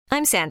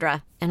I'm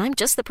Sandra, and I'm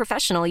just the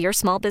professional your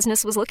small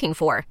business was looking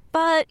for.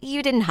 But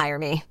you didn't hire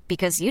me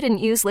because you didn't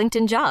use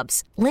LinkedIn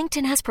Jobs.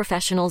 LinkedIn has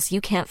professionals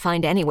you can't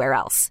find anywhere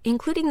else,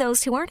 including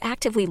those who aren't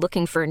actively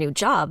looking for a new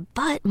job,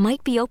 but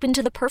might be open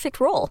to the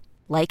perfect role,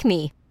 like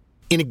me.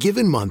 In a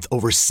given month,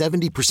 over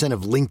 70%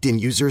 of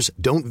LinkedIn users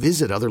don't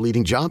visit other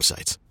leading job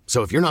sites.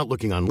 So if you're not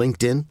looking on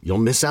LinkedIn, you'll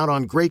miss out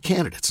on great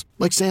candidates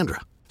like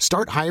Sandra.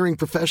 Start hiring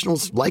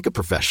professionals like a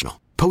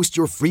professional. Post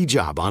your free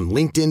job on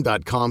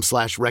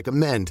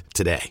linkedin.com/recommend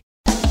today.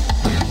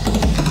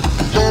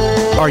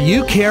 Are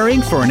you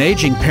caring for an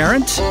aging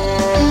parent?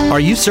 Are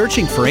you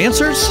searching for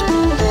answers?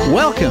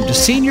 Welcome to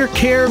Senior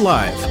Care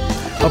Live,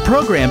 a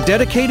program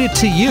dedicated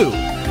to you,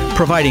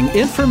 providing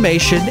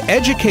information,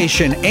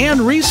 education,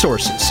 and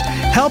resources,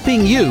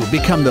 helping you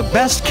become the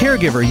best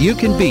caregiver you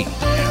can be.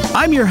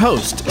 I'm your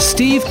host,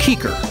 Steve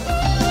Keeker.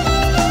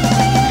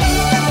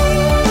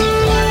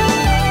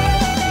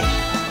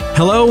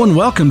 Hello and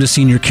welcome to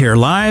Senior Care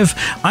Live.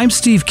 I'm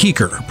Steve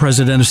Keeker,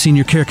 president of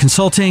Senior Care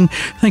Consulting.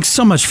 Thanks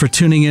so much for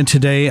tuning in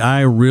today.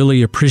 I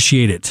really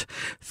appreciate it.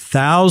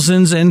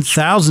 Thousands and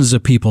thousands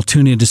of people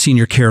tune into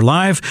Senior Care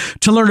Live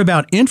to learn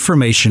about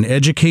information,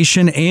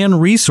 education, and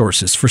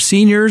resources for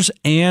seniors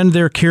and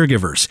their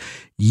caregivers.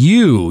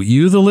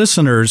 You, the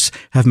listeners,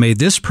 have made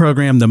this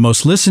program the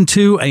most listened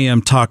to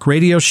AM talk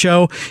radio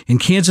show in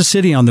Kansas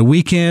City on the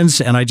weekends,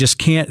 and I just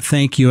can't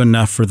thank you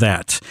enough for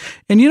that.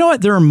 And you know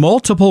what? There are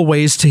multiple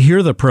ways to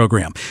hear the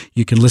program.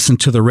 You can listen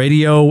to the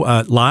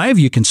radio live.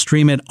 You can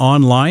stream it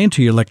online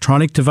to your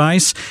electronic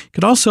device. You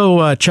could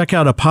also check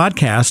out a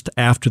podcast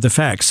after the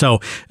fact. So,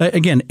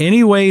 again,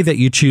 any way that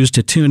you choose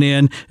to tune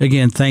in,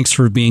 again, thanks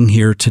for being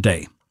here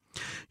today.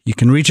 You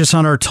can reach us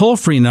on our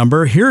toll-free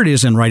number. Here it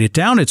is, and write it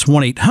down. It's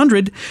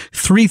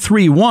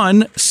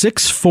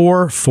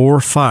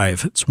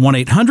 1-800-331-6445. It's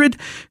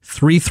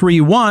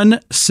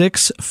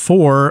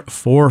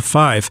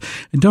 1-800-331-6445.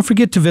 And don't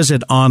forget to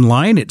visit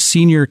online at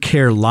Senior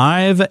Care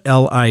Live,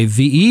 Live,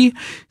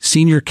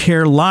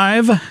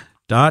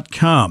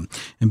 seniorcarelive.com.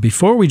 And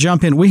before we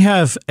jump in, we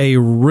have a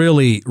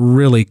really,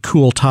 really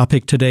cool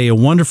topic today, a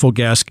wonderful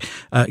guest.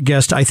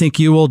 I think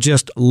you will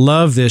just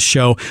love this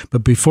show.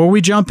 But before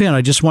we jump in,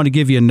 I just want to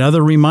give you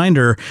another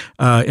reminder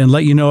and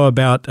let you know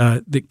about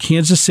the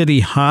Kansas City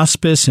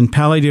Hospice and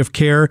Palliative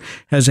Care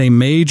has a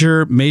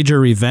major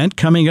event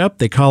coming up.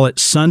 They call it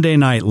Sunday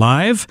Night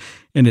Live.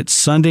 And it's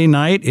Sunday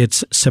night.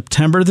 It's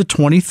September the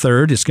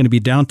 23rd. It's going to be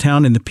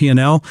downtown in the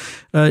P&L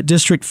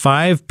district,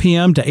 5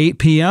 p.m. to 8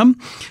 p.m.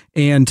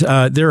 And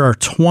there are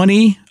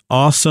 20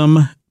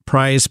 awesome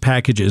prize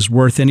packages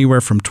worth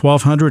anywhere from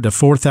 $1,200 to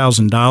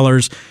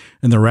 $4,000.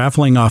 And they're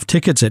raffling off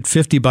tickets at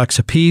 $50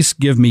 a piece.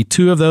 Give me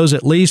 2 of those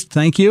at least.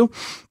 Thank you.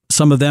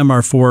 Some of them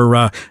are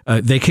for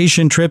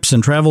vacation trips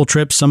and travel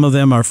trips. Some of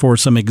them are for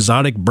some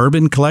exotic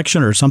bourbon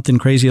collection or something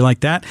crazy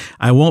like that.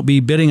 I won't be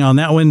bidding on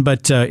that one,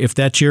 but if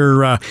that's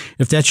your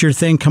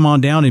thing, come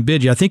on down and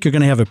bid. I think you're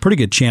going to have a pretty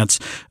good chance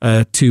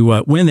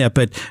to win that.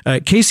 But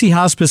KC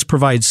Hospice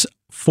provides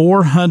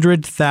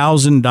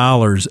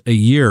 $400,000 a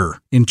year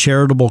in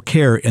charitable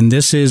care, and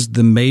this is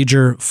the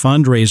major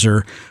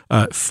fundraiser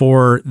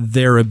for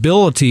their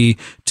ability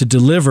to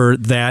deliver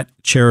that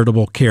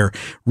charitable care.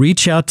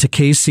 Reach out to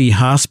KC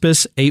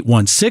Hospice,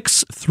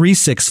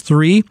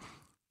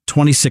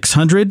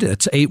 816-363-2600.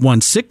 That's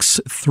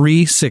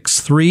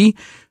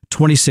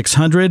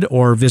 816-363-2600,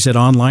 or visit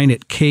online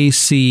at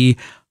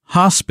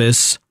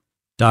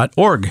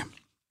kchospice.org.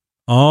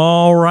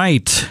 All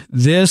right.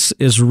 This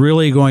is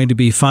really going to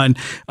be fun.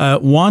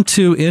 Want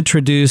to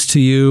introduce to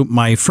you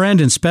my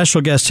friend and special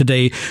guest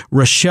today,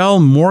 Rochelle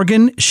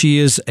Morgan. She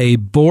is a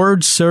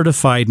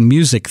board-certified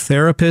music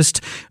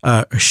therapist.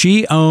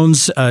 She's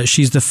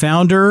the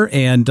founder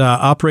and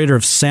operator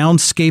of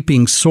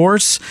Soundscaping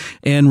Source.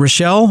 And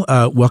Rochelle,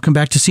 welcome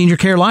back to Senior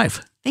Care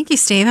Live. Thank you,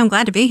 Steve. I'm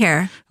glad to be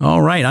here.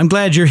 All right. I'm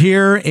glad you're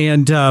here.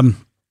 And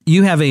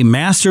you have a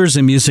master's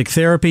in music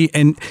therapy.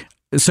 And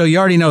so you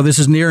already know this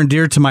is near and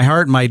dear to my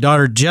heart. My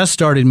daughter just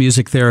started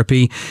music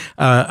therapy in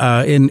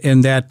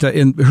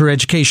her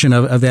education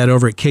of that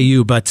over at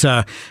KU. But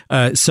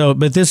this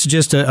is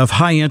just of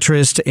high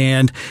interest,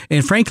 and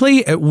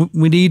frankly,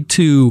 we need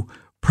to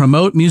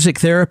promote music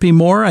therapy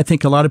more. I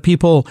think a lot of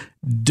people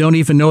don't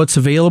even know it's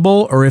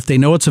available, or if they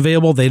know it's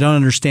available, they don't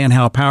understand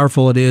how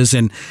powerful it is,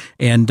 and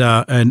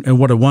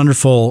what a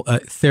wonderful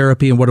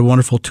therapy and what a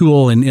wonderful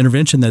tool and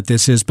intervention that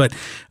this is. But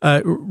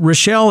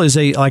Rochelle is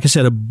like I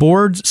said, a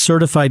board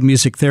certified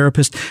music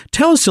therapist.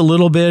 Tell us a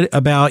little bit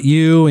about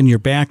you and your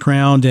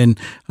background, and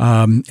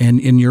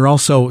you're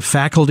also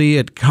faculty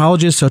at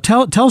colleges. So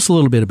tell us a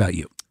little bit about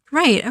you.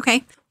 Right.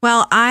 Okay.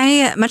 Well,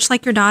 I, much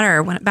like your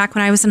daughter, back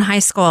when I was in high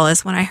school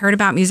is when I heard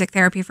about music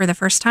therapy for the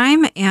first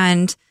time.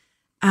 And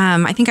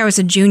I think I was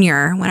a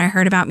junior when I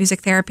heard about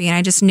music therapy, and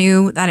I just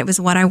knew that it was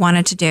what I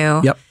wanted to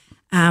do. Yep.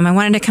 I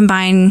wanted to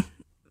combine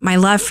my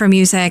love for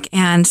music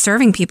and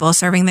serving people,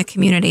 serving the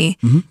community.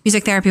 Mm-hmm.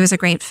 Music therapy was a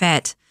great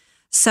fit.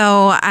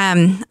 So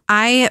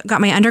I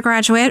got my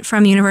undergraduate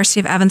from University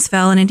of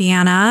Evansville in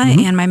Indiana, mm-hmm.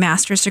 and my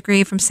master's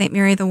degree from St.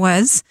 Mary of the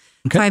Woods.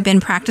 Okay. So I've been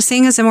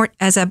practicing as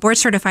a board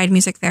certified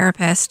music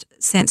therapist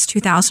since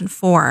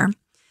 2004.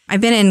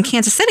 I've been in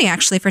Kansas City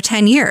actually for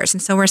 10 years.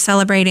 And so we're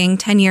celebrating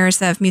 10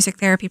 years of music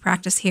therapy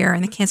practice here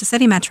in the Kansas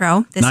City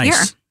Metro this year.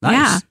 Nice.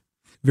 Yeah.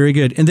 Very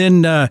good. And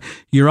then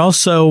you're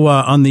also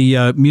on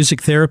the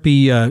music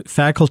therapy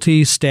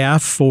faculty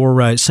staff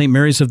for St.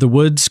 Mary's of the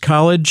Woods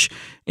College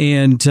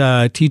and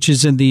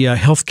teaches in the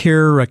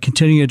healthcare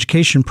continuing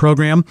education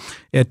program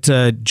at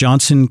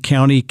Johnson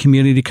County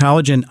Community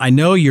College. And I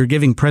know you're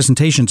giving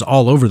presentations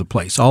all over the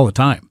place all the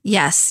time.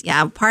 Yes.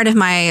 Yeah. Part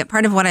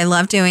of what I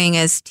love doing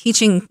is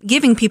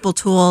giving people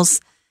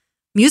tools,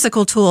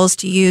 musical tools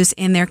to use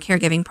in their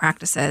caregiving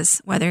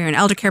practices, whether you're an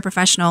elder care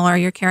professional or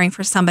you're caring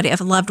for somebody, a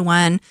loved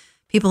one,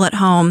 people at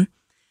home.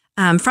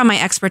 From my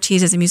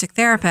expertise as a music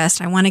therapist,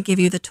 I want to give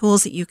you the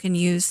tools that you can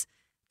use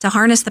to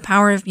harness the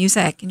power of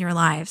music in your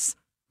lives.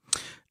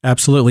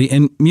 Absolutely.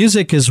 And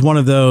music is one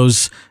of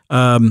those,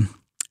 love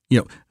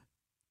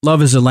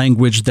is a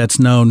language that's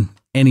known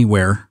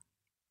anywhere.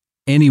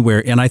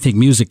 And I think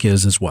music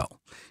is as well.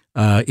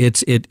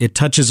 It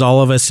touches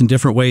all of us in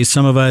different ways.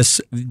 Some of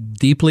us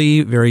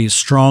deeply, very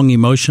strong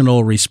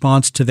emotional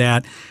response to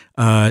that.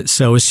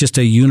 So it's just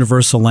a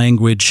universal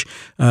language,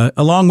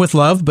 along with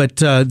love. But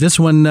this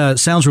one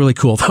sounds really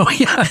cool, though.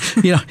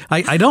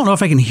 I don't know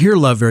if I can hear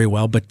love very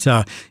well, but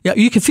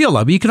you can feel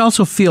love. You can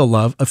also feel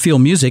love, feel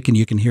music, and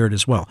you can hear it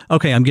as well.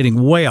 Okay, I'm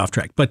getting way off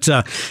track. But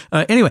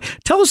anyway,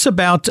 tell us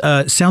about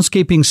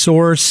Soundscaping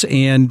Source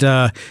and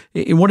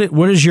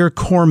what is your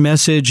core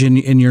message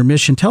and your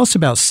mission? Tell us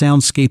about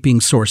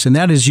Soundscaping Source, and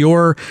that is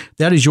your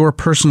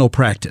personal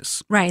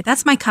practice. Right,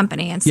 that's my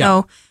company, and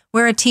so.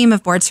 We're a team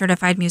of board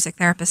certified music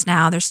therapists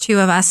now. There's 2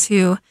 of us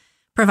who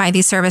provide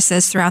these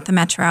services throughout the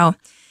metro.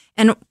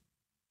 And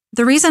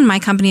the reason my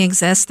company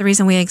exists, the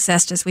reason we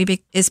exist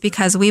is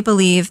because we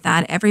believe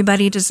that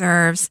everybody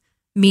deserves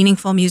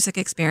meaningful music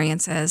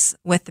experiences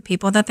with the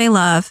people that they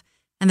love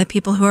and the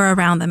people who are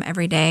around them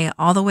every day,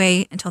 all the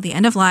way until the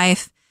end of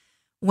life,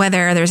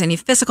 whether there's any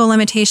physical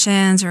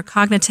limitations or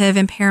cognitive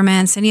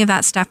impairments, any of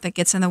that stuff that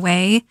gets in the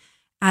way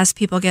as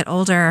people get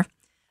older.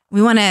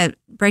 We want to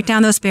break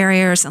down those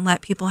barriers and let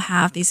people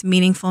have these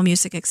meaningful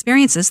music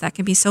experiences that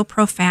can be so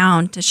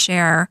profound to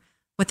share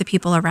with the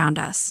people around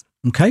us.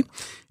 Okay.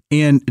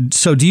 And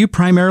so do you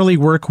primarily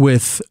work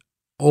with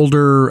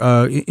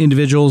older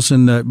individuals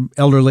and the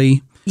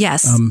elderly?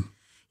 Yes.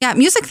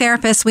 Music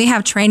therapists, we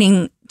have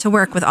training to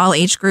work with all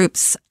age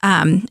groups.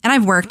 And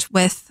I've worked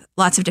with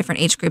lots of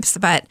different age groups,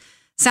 but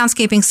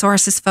Soundscaping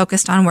Source is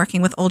focused on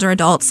working with older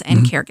adults and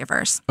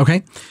caregivers.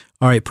 Okay.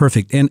 All right,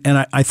 perfect. And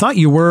I thought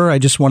you were. I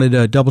just wanted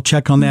to double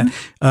check on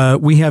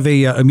that. We have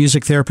a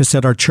music therapist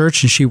at our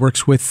church, and she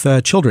works with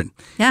children.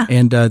 Yeah,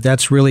 and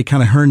that's really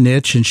kind of her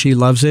niche, and she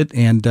loves it.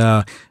 And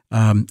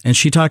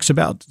she talks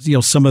about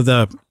some of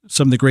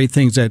the great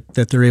things that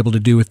they're able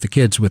to do with the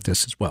kids with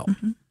this as well.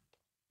 Mm-hmm.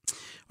 All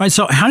right.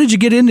 So, how did you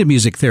get into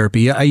music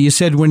therapy? You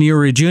said when you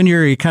were a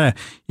junior, you kind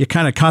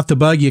of caught the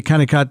bug. You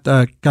kind of got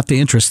the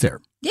interest there.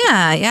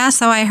 Yeah.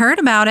 So I heard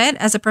about it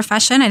as a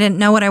profession. I didn't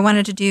know what I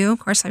wanted to do. Of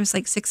course, I was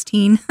like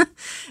 16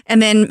 and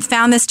then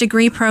found this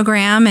degree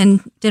program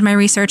and did my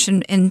research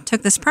and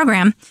took this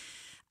program.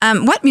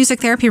 What music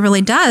therapy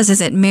really does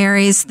is it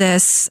marries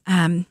this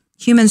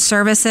human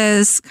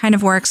services kind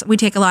of works. We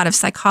take a lot of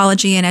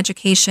psychology and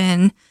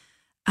education,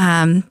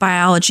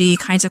 biology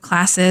kinds of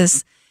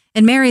classes.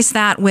 It marries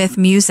that with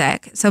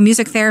music. So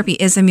music therapy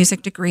is a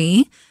music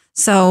degree.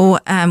 So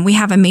we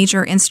have a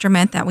major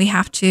instrument that we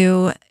have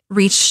to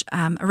reach.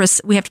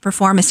 We have to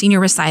perform a senior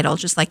recital,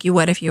 just like you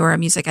would if you were a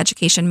music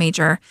education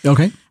major.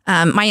 Okay.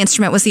 My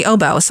instrument was the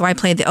oboe, so I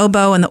played the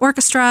oboe in the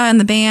orchestra and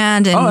the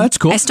band. And that's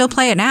cool. I still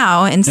play it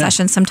now in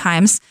sessions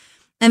sometimes.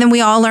 And then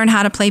we all learn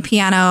how to play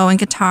piano and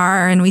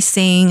guitar, and we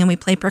sing and we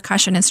play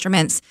percussion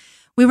instruments.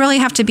 We really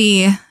have to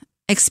be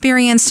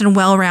experienced and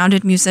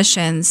well-rounded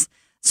musicians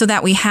so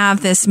that we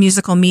have this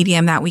musical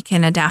medium that we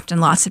can adapt in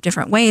lots of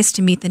different ways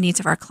to meet the needs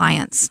of our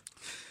clients.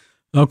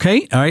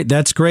 Okay. All right.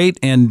 That's great.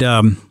 And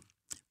I'm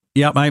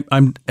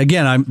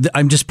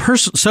just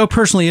so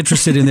personally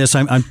interested in this.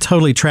 I'm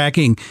totally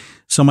tracking.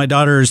 So my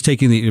daughter is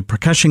taking the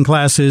percussion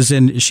classes,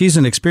 and she's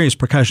an experienced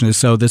percussionist.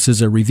 So this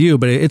is a review,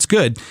 but it's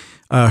good.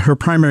 Her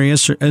primary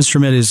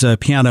instrument is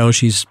piano.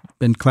 She's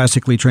been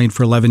classically trained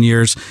for 11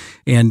 years,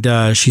 and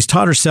she's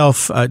taught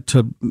herself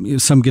to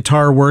some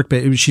guitar work,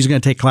 but she's going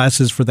to take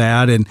classes for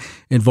that and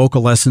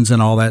vocal lessons and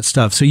all that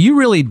stuff. So you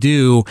really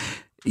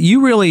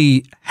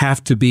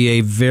have to be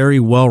a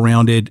very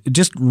well-rounded,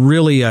 just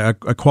really a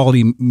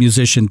quality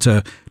musician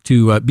to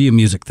be a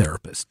music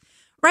therapist.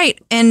 Right.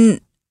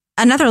 And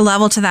another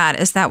level to that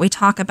is that we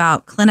talk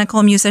about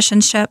clinical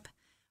musicianship,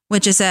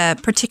 which is a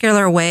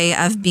particular way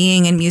of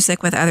being in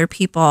music with other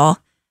people.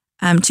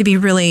 To be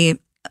really,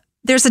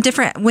 there's a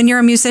different, when you're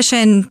a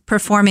musician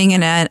performing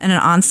in an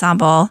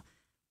ensemble,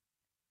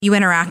 you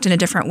interact in a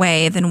different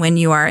way than when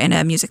you are in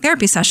a music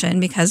therapy session,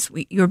 because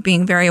you're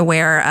being very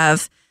aware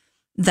of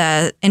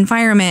the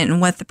environment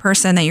and what the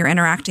person that you're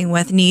interacting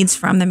with needs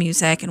from the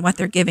music and what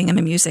they're giving in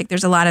the music.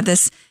 There's a lot of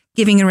this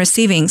giving and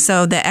receiving.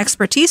 So the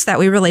expertise that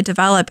we really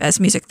develop as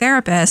music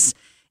therapists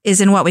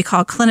is in what we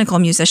call clinical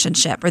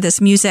musicianship, or this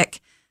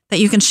music that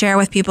you can share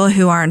with people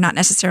who are not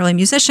necessarily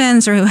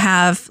musicians or who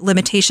have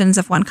limitations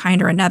of one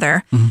kind or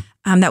another,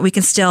 that we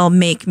can still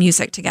make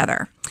music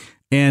together.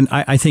 And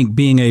I think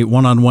being a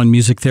one-on-one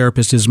music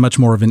therapist is much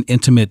more of an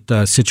intimate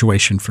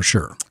situation for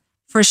sure.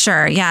 For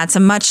sure. Yeah, it's a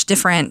much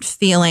different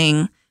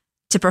feeling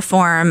to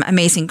perform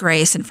Amazing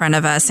Grace in front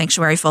of a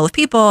sanctuary full of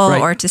people,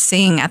 right, or to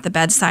sing at the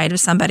bedside of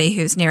somebody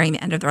who's nearing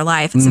the end of their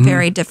life. It's a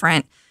very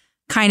different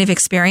kind of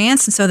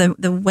experience. And so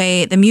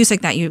the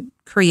music that you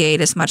create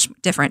is much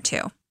different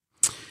too.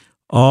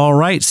 All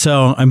right.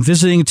 So I'm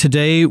visiting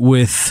today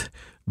with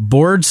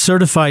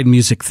board-certified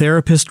music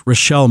therapist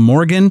Rochelle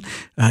Morgan.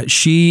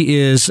 She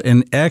is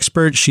an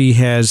expert. She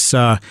has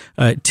 10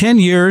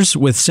 years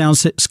with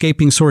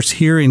Soundscaping Source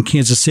here in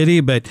Kansas City,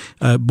 but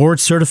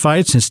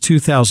board-certified since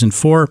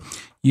 2004.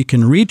 You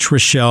can reach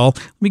Rochelle.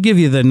 Let me give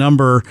you the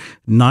number,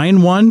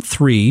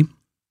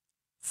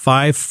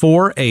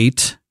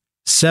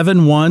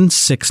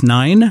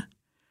 913-548-7169.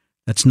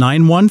 That's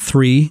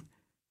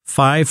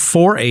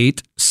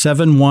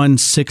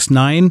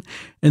 913-548-7169.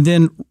 And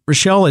then,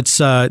 Rochelle, it's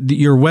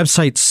your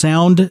website,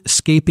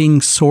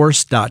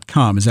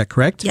 soundscapingsource.com. Is that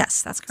correct?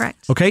 Yes, that's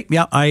correct. Okay.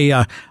 Yeah,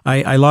 I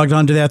logged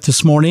onto that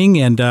this morning,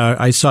 and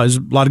I saw there's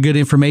a lot of good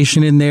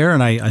information in there,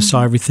 and I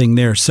saw everything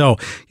there. So,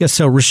 yes,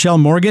 so Rochelle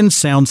Morgan,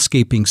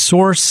 Soundscaping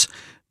Source,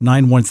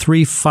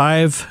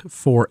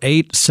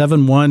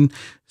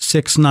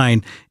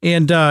 913-548-7169.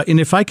 And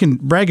if I can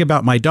brag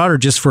about my daughter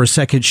just for a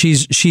second,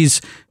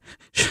 she's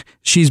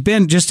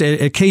been just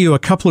at KU a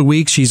couple of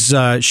weeks.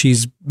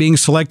 She's being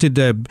selected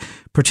to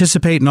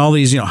participate in all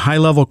these high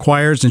level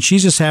choirs, and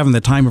she's just having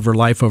the time of her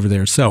life over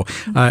there. So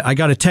I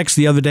got a text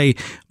the other day,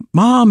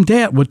 Mom,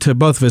 Dad, to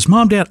both of us,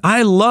 Mom, Dad,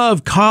 I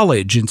love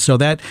college, and so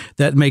that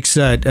makes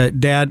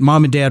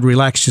Mom and Dad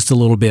relax just a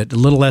little bit, a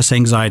little less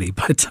anxiety.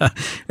 But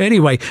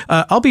anyway,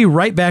 I'll be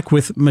right back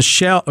with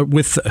Rochelle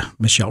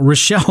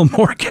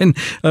Morgan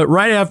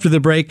right after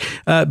the break.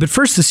 But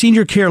first, the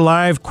Senior Care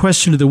Live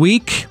question of the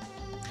week.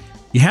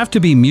 You have to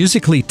be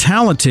musically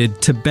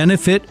talented to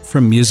benefit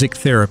from music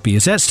therapy.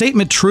 Is that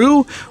statement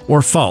true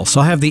or false?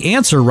 I'll have the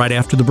answer right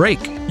after the break.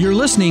 You're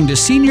listening to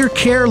Senior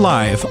Care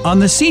Live on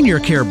the Senior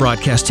Care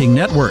Broadcasting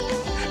Network.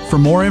 For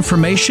more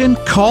information,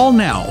 call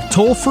now,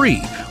 toll free,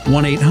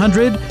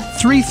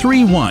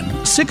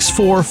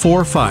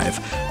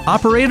 1-800-331-6445.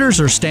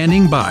 Operators are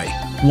standing by,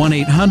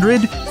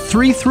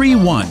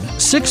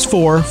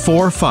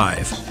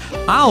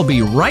 1-800-331-6445. I'll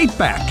be right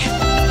back.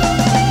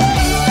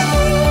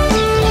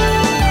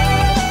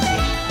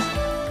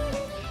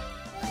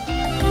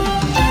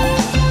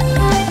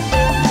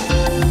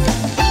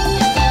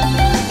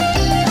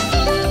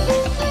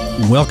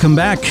 Welcome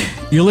back.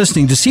 You're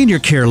listening to Senior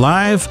Care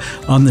Live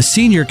on the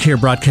Senior Care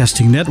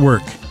Broadcasting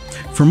Network.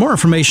 For more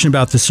information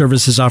about the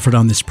services offered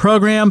on this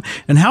program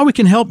and how we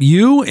can help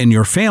you and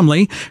your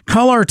family,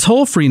 call our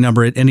toll-free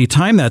number at any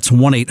time. That's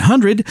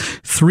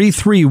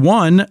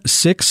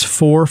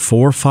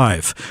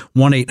 1-800-331-6445.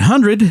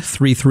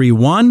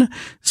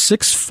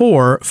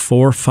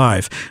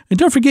 1-800-331-6445. And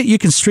don't forget, you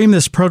can stream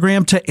this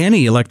program to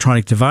any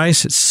electronic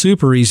device. It's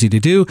super easy to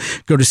do.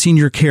 Go to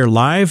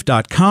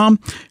seniorcarelive.com.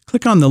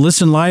 Click on the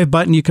Listen Live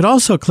button. You could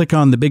also click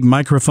on the big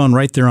microphone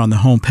right there on the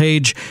home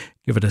page.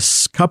 Give it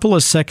a couple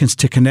of seconds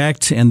to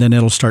connect, and then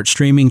it'll start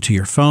streaming to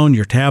your phone,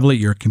 your tablet,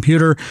 your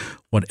computer,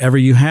 whatever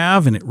you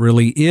have, and it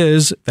really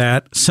is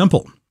that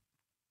simple.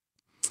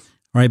 All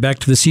right, back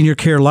to the Senior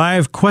Care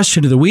Live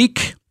question of the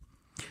week.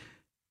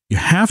 You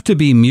have to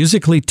be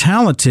musically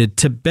talented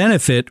to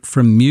benefit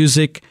from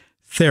music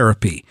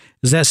therapy.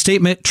 Is that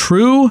statement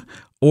true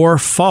or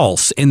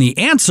false? And the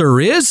answer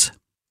is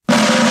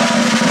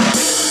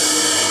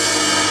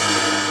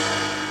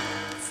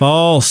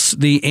false.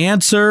 The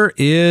answer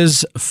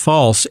is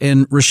false.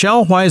 And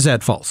Rochelle, why is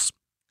that false?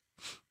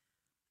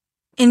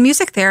 In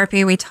music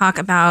therapy, we talk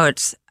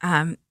about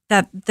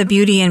that the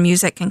beauty in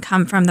music can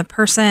come from the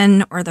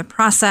person or the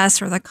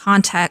process or the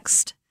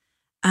context,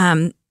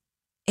 or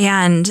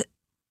the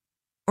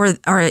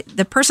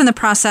person, the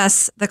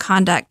process, the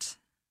product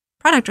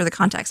or the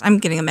context. I'm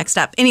getting them mixed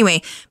up.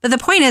 Anyway, but the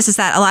point is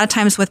that a lot of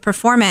times with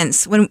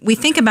performance, when we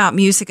think about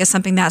music as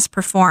something that's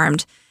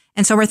performed,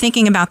 and so we're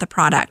thinking about the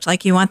product,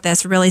 like you want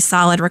this really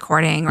solid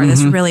recording or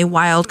this really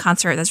wild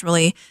concert that's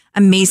really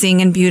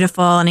amazing and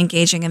beautiful and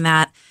engaging in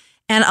that.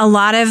 And a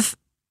lot of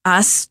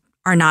us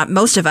are not,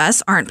 most of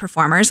us aren't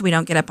performers. We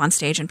don't get up on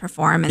stage and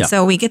perform. And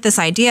so we get this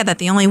idea that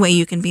the only way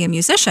you can be a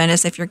musician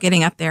is if you're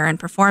getting up there and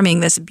performing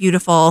this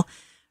beautiful,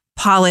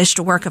 polished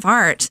work of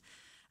art.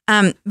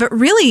 But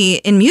really,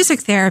 in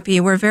music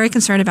therapy, we're very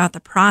concerned about the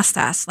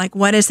process. Like,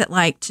 what is it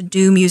like to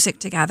do music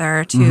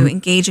together, to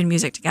engage in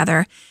music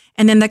together?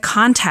 And then the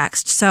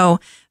context. So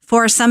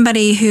for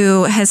somebody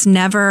who has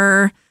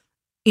never,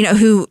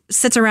 who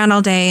sits around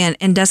all day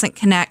and doesn't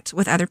connect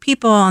with other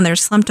people, and they're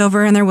slumped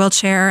over in their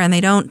wheelchair and they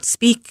don't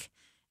speak,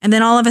 and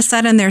then all of a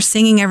sudden they're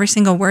singing every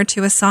single word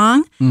to a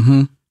song,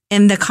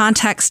 in the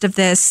context of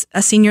this,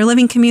 a senior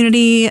living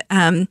community,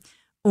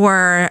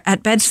 or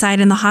at bedside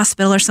in the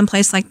hospital or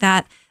someplace like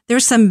that,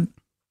 there's some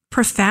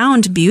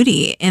profound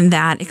beauty in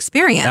that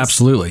experience.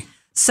 Absolutely.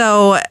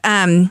 So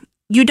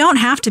you don't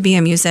have to be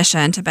a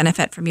musician to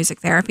benefit from music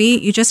therapy.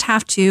 You just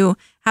have to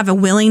have a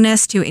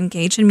willingness to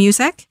engage in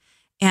music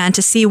and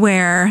to see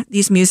where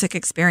these music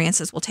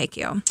experiences will take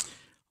you.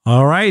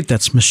 All right.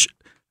 That's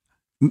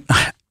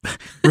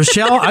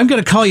Rochelle. I'm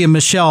going to call you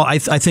Michelle, I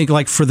think,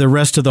 like for the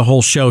rest of the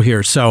whole show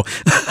here. So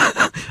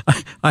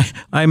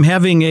I'm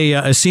having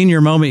a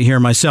senior moment here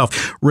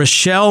myself.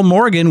 Rochelle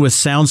Morgan with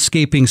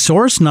Soundscaping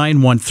Source,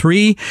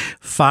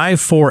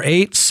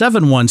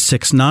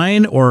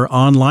 913-548-7169, or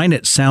online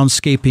at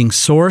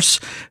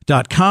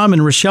soundscapingsource.com.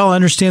 And Rochelle, I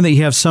understand that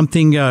you have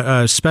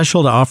something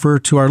special to offer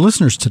to our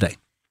listeners today.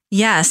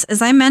 Yes,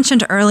 as I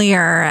mentioned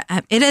earlier,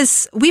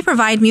 we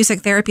provide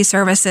music therapy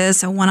services,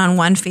 so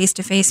one-on-one,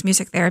 face-to-face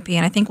music therapy,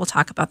 and I think we'll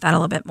talk about that a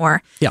little bit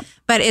more. Yeah.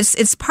 But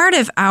it's part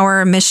of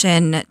our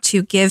mission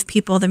to give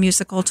people the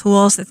musical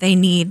tools that they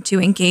need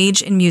to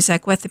engage in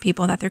music with the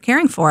people that they're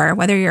caring for,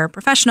 whether you're a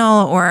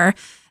professional or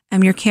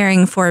you're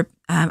caring for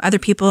other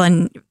people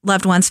and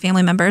loved ones,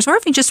 family members, or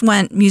if you just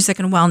want music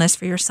and wellness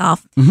for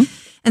yourself. Mm-hmm.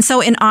 And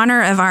so in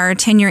honor of our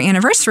 10-year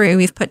anniversary,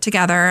 we've put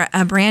together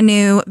a brand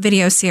new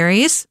video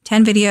series,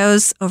 10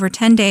 videos over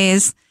 10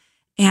 days.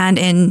 And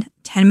in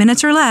 10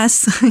 minutes or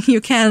less, you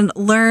can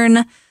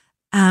learn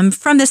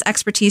from this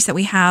expertise that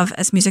we have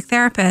as music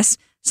therapists,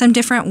 some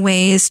different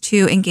ways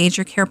to engage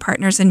your care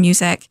partners in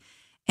music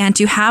and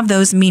to have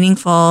those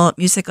meaningful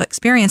musical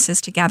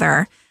experiences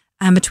together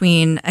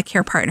between a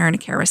care partner and a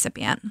care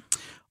recipient.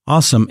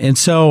 Awesome. And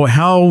so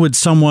how would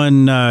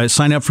someone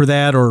sign up for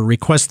that or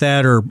request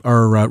that or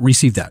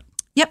receive that?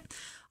 Yep.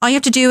 All you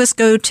have to do is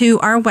go to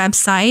our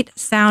website,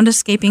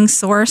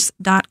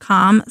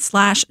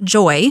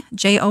 soundscapingsource.com/joy,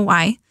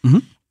 Joy. Mm-hmm.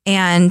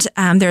 And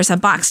there's a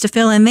box to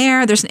fill in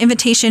there. There's an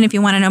invitation if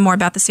you want to know more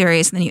about the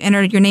series. And then you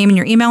enter your name and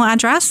your email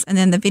address. And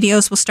then the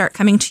videos will start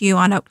coming to you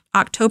on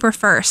October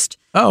 1st.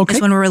 Oh, okay.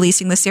 Is when we're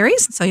releasing the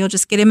series. So you'll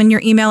just get them in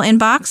your email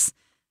inbox,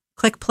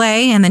 click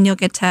play, and then you'll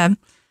get a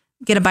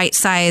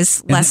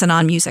bite-sized lesson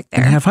on music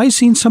there. And have I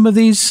seen some of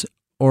these,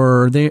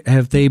 or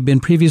have they been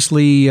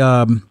previously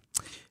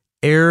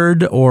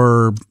aired,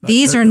 or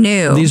these are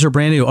new? These are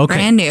brand new. Okay,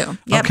 brand new.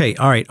 Yep. Okay,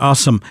 all right,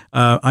 awesome.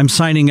 I'm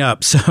signing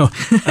up. So,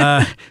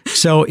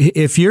 so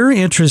if you're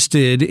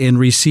interested in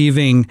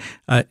receiving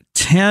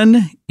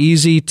 10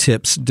 easy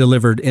tips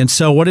delivered, and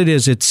so what it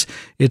is, it's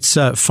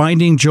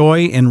finding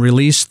joy and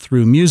release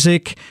through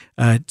music.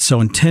 So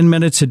in 10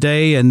 minutes a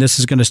day, and this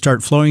is going to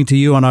start flowing to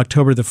you on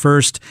October the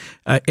 1st.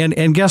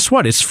 And guess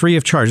what? It's free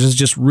of charge. This is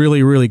just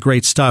really, really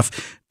great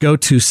stuff. Go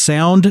to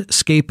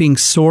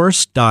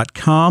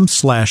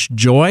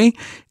soundscapingsource.com/joy,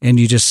 and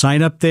you just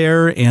sign up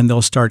there, and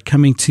they'll start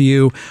coming to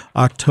you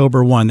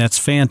October 1. That's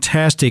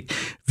fantastic.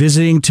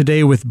 Visiting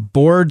today with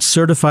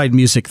board-certified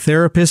music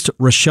therapist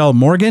Rochelle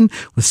Morgan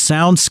with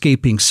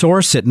Soundscaping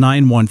Source at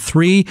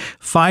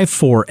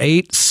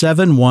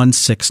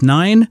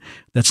 913-548-7169.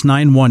 That's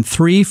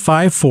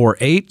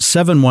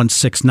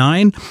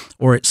 913-548-7169,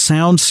 or at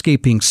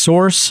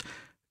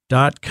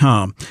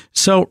soundscapingsource.com.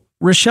 So,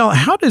 Rochelle,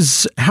 how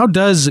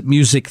does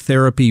music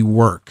therapy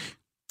work?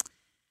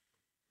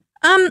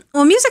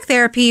 Well, music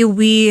therapy,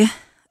 we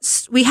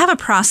have a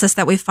process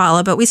that we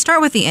follow, but we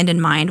start with the end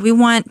in mind. We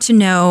want to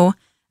know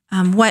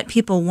what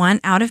people want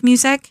out of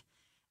music,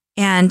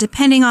 and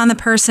depending on the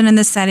person and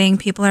the setting,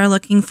 people are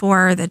looking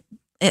for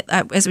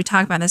as we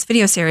talk about in this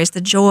video series,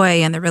 the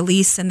joy and the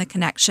release and the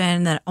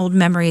connection, the old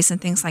memories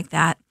and things like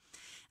that.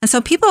 And so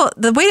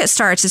the way it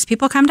starts is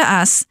people come to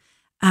us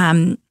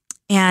and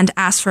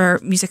ask for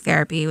music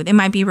therapy. They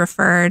might be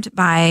referred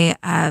by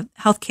a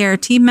healthcare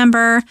team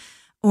member,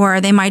 or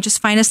they might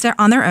just find us there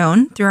on their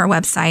own through our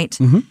website.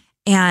 Mm-hmm.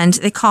 And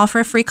they call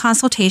for a free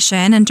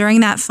consultation. And during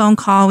that phone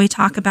call, we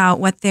talk about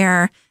what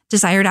their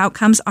desired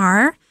outcomes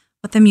are,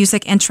 what the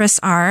music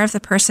interests are of the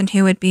person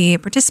who would be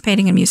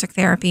participating in music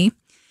therapy.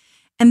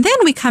 And then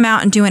we come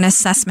out and do an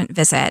assessment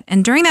visit.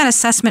 And during that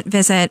assessment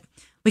visit,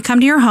 we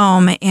come to your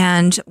home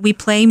and we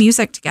play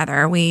music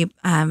together. We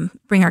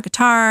bring our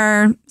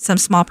guitar, some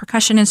small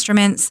percussion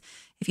instruments.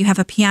 If you have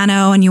a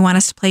piano and you want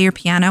us to play your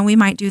piano, we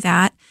might do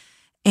that.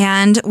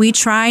 And we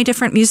try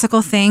different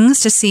musical things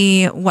to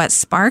see what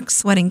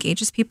sparks, what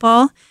engages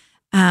people.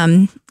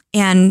 And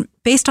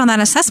based on that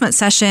assessment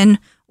session,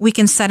 we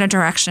can set a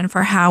direction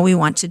for how we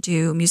want to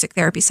do music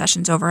therapy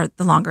sessions over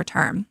the longer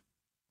term.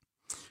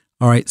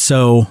 All right.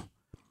 So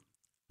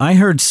I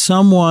heard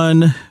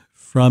someone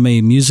from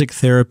a music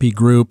therapy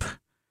group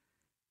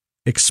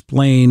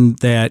explain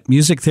that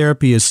music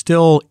therapy is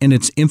still in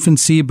its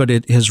infancy, but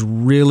it has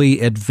really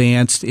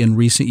advanced in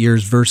recent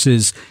years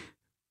versus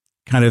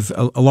kind of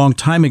a long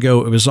time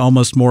ago. It was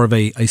almost more of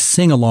a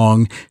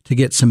sing-along to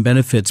get some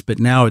benefits, but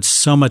now it's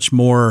so much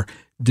more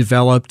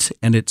developed,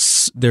 and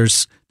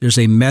there's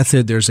a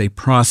method, there's a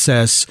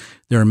process,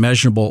 there are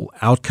measurable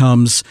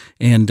outcomes,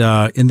 and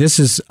this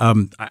is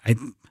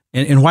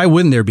And why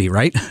wouldn't there be,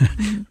 right?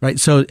 Right.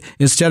 So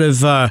instead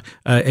of a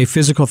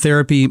physical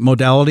therapy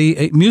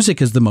modality,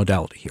 music is the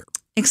modality here.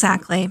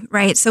 Exactly.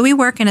 Right. So we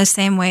work in the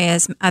same way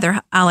as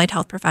other allied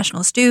health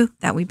professionals do,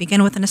 that we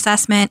begin with an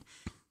assessment.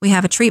 We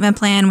have a treatment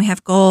plan. We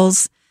have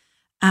goals.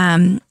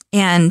 And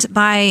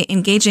by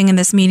engaging in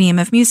this medium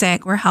of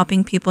music, we're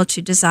helping people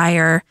to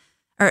desire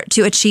or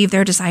to achieve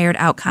their desired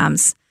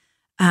outcomes,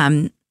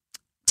 to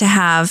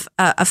have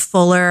a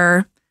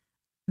fuller,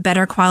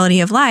 better quality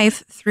of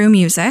life through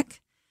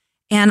music.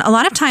 And a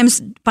lot of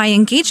times by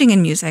engaging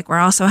in music, we're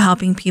also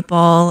helping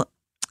people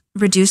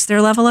reduce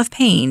their level of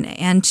pain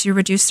and to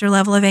reduce their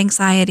level of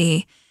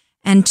anxiety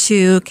and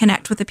to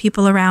connect with the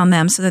people around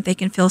them so that they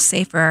can feel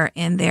safer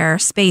in their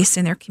space,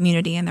 in their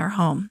community, in their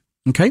home.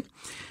 Okay.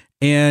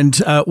 And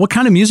what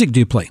kind of music do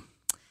you play?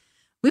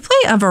 We play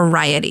a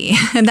variety,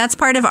 and that's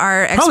part of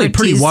our expertise. Probably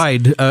pretty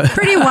wide.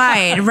 Pretty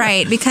wide,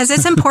 right? Because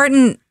it's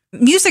important.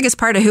 Music is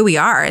part of who we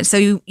are. And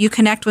so you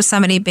connect with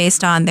somebody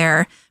based on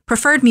their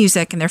preferred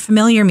music and their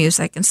familiar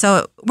music. And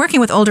so working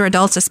with older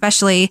adults,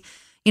 especially,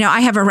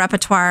 I have a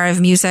repertoire of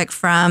music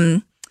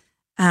from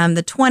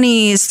the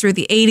 20s through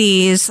the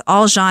 80s,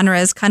 all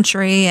genres,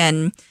 country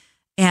and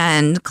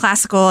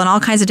classical and all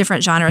kinds of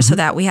different genres, so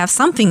that we have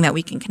something that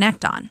we can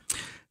connect on.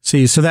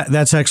 See, so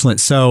that's excellent.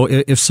 So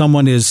if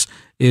someone is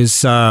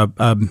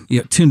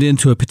tuned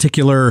into a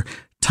particular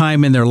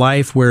time in their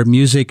life where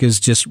music is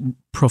just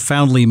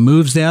profoundly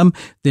moves them,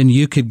 then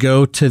you could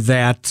go to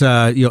that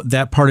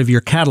that part of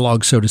your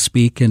catalog, so to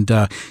speak, and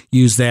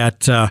use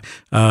that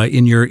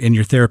in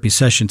your therapy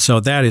session. So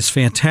that is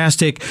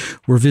fantastic.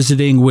 We're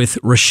visiting with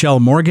Rochelle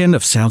Morgan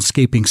of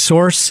Soundscaping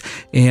Source,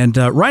 and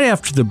right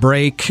after the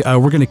break,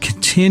 we're going to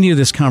continue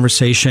this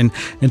conversation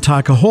and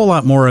talk a whole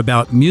lot more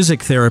about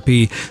music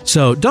therapy.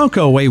 So don't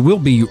go away. We'll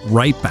be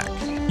right back.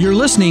 You're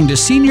listening to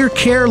Senior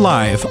Care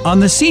Live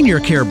on the Senior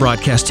Care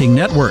Broadcasting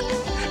Network.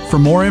 For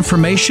more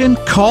information,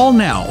 call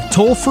now,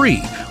 toll free,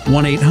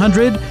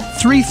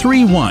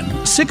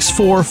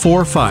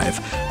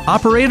 1-800-331-6445.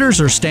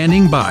 Operators are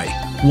standing by,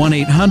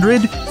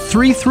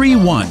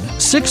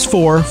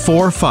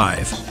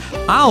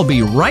 1-800-331-6445. I'll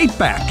be right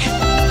back.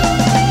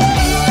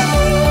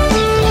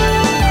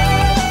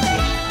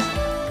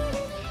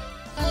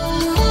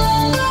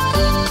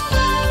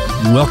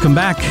 Welcome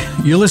back.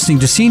 You're listening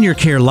to Senior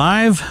Care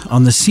Live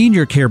on the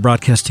Senior Care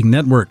Broadcasting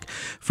Network.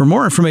 For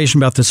more information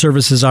about the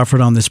services offered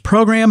on this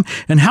program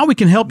and how we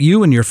can help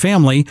you and your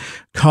family,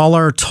 call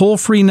our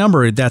toll-free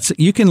number.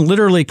 You can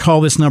literally call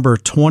this number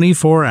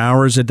 24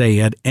 hours a day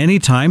at any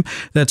time.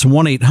 That's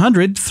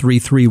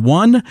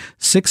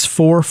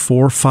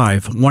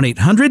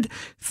 1-800-331-6445.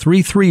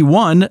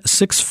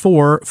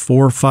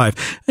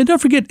 1-800-331-6445. And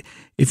don't forget,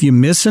 if you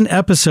miss an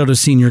episode of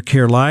Senior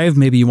Care Live,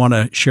 maybe you want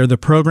to share the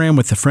program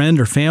with a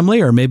friend or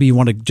family, or maybe you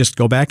want to just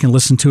go back and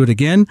listen to it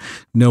again,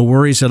 no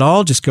worries at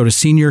all. Just go to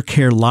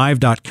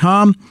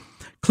seniorcarelive.com,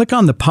 click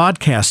on the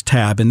podcast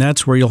tab, and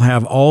that's where you'll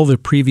have all the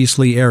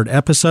previously aired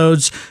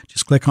episodes.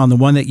 Just click on the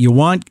one that you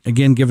want.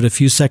 Again, give it a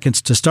few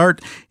seconds to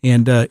start,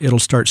 and it'll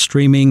start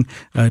streaming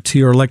to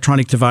your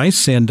electronic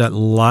device, and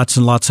lots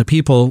of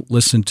people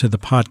listen to the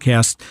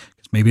podcast.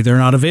 Maybe they're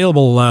not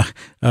available,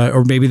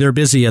 or maybe they're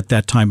busy at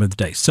that time of the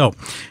day. So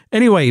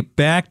anyway,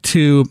 back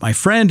to my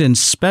friend and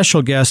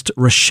special guest,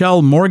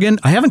 Rochelle Morgan.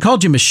 I haven't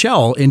called you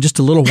Michelle in just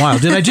a little while.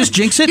 Did I just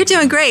jinx it? You're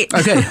doing great.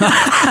 Okay.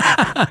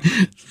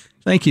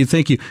 Thank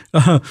you.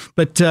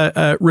 But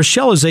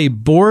Rochelle is a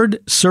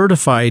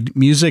board-certified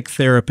music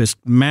therapist,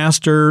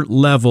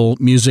 master-level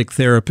music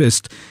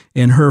therapist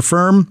in her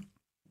firm.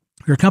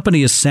 Her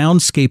company is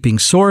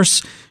Soundscaping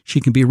Source. She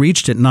can be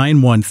reached at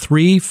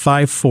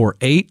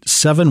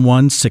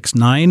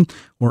 913-548-7169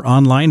 or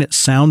online at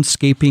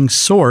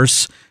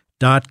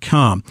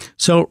soundscapingsource.com.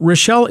 So,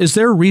 Rochelle, is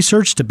there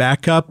research to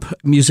back up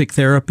music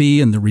therapy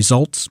and the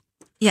results?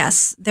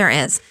 Yes, there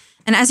is.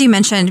 And as you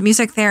mentioned,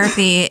 music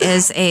therapy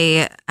is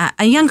a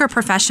younger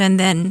profession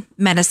than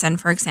medicine,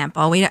 for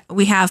example.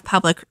 We have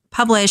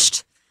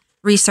published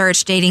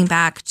research dating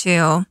back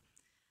to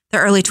the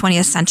early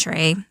 20th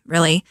century,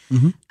 really.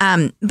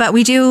 Mm-hmm. But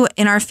we do,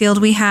 in our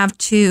field, we have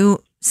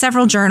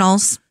several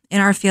journals in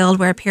our field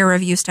where peer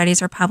review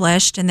studies are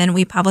published, and then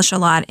we publish a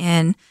lot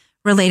in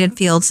related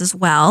fields as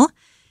well.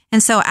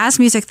 And so as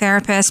music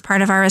therapists,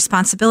 part of our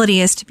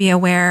responsibility is to be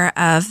aware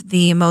of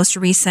the most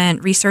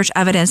recent research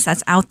evidence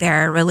that's out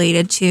there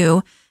related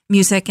to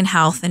music and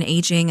health and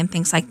aging and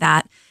things like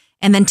that.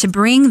 And then to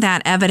bring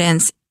that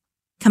evidence,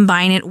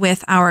 combine it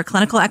with our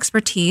clinical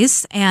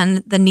expertise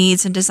and the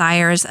needs and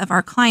desires of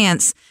our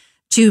clients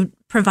to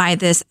provide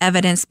this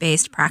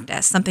evidence-based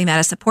practice, something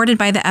that is supported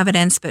by the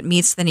evidence but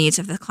meets the needs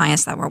of the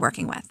clients that we're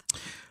working with.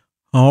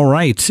 All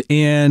right.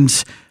 And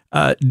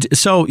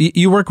so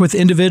you work with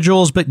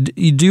individuals, but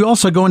do you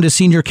also go into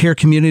senior care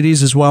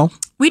communities as well?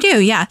 We do,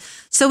 yeah.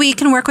 So we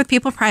can work with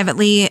people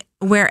privately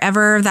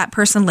wherever that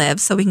person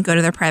lives. So we can go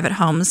to their private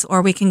homes,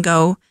 or we can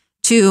go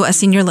to a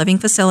senior living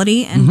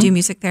facility and do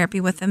music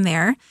therapy with them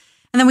there.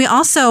 And then we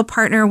also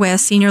partner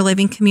with senior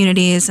living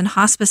communities and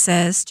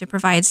hospices to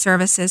provide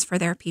services for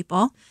their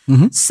people.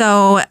 Mm-hmm.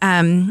 So,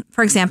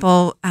 for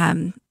example,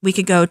 we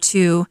could go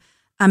to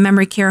a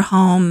memory care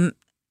home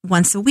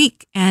once a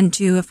week and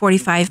do a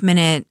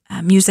 45-minute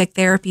music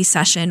therapy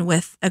session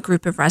with a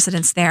group of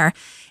residents there.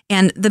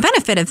 And the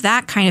benefit of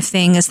that kind of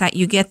thing is that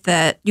you get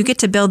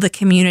to build the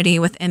community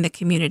within the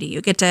community.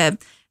 You get to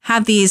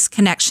have these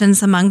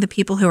connections among the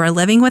people who are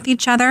living with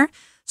each other,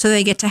 so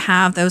they get to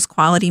have those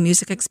quality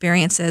music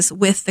experiences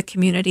with the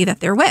community that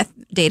they're with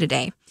day to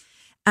day.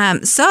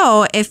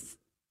 So if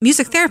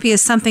music therapy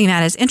is something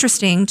that is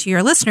interesting to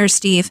your listeners,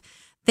 Steve,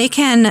 they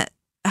can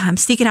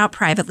seek it out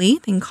privately.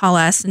 They can call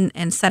us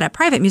and set up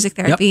private music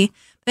therapy. Yep.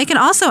 They can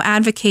also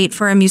advocate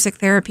for a music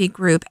therapy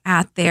group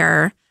at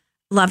their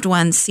loved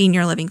one's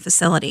senior living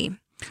facility.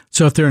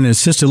 So if they're in an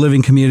assisted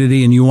living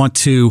community and you want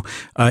to,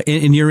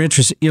 in your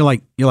interest, you're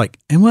like,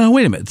 and well,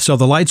 wait a minute. So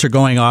the lights are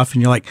going off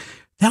and you're like,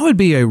 that would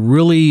be a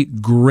really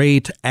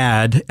great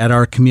ad at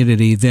our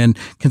community. Then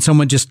can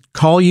someone just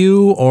call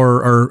you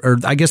or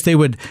I guess they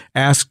would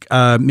ask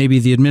maybe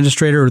the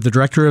administrator or the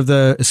director of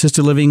the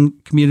assisted living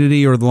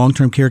community or the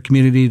long-term care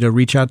community to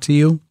reach out to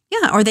you?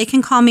 Yeah, or they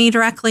can call me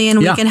directly and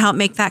we can help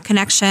make that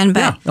connection.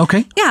 But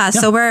okay.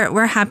 So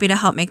we're happy to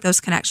help make those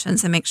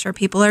connections and make sure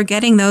people are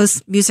getting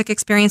those music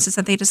experiences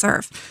that they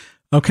deserve.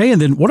 Okay, and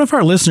then what if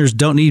our listeners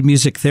don't need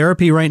music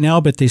therapy right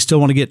now, but they still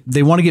want to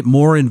get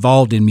more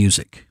involved in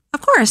music? Of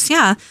course,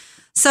 yeah.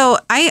 So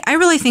I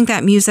really think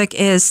that music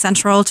is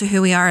central to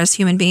who we are as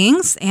human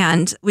beings,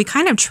 and we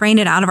kind of train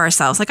it out of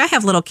ourselves. Like I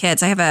have little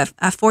kids. I have a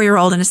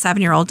 4-year-old and a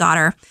 7-year-old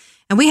daughter,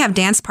 and we have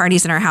dance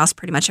parties in our house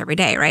pretty much every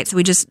day, right? So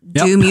we just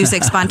do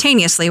music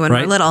spontaneously when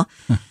we're little.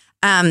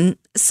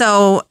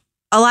 So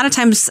a lot of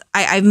times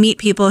I meet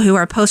people who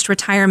are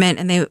post-retirement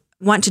and they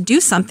want to do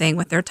something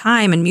with their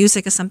time, and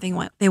music is something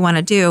what they want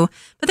to do,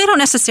 but they don't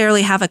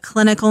necessarily have a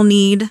clinical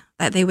need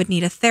that they would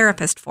need a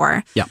therapist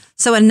for. Yeah.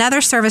 So another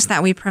service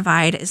that we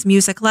provide is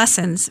music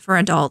lessons for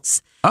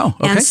adults. Oh,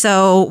 okay. And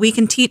so we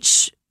can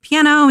teach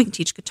piano, we can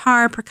teach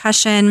guitar,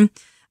 percussion,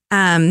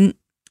 and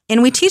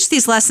we teach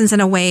these lessons in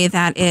a way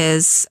that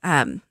is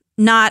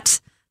not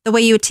the way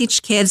you would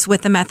teach kids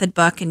with the method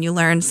book and you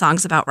learn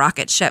songs about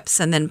rocket ships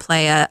and then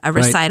play a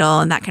recital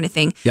and that kind of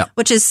thing,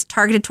 which is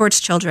targeted towards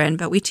children.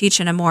 But we teach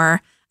in a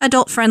more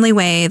adult-friendly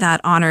way that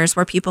honors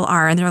where people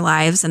are in their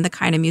lives and the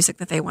kind of music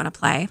that they want to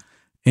play.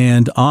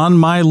 And on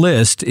my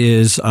list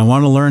is I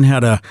want to learn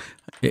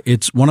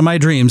it's one of my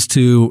dreams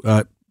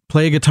to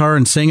play a guitar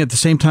and sing at the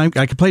same time.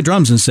 I could play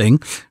drums and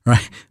sing,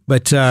 right?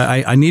 But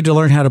I need to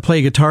learn how to play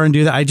a guitar and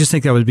do that. I just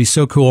think that would be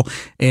so cool.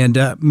 And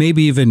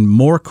maybe even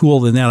more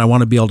cool than that, I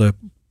want to be able to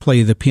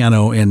play the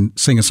piano and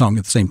sing a song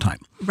at the same time.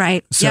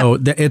 Right. So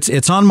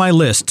it's on my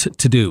list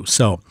to do.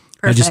 So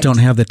perfect. I just don't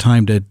have the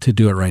time to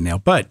do it right now,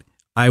 but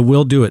I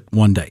will do it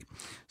one day.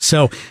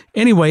 So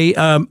anyway,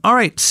 all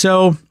right.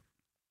 So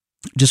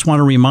just want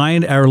to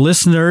remind our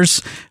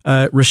listeners,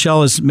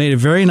 Rochelle has made a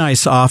very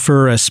nice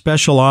offer, a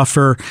special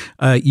offer.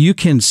 You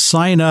can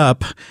sign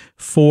up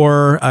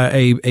for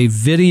a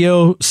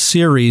video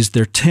series.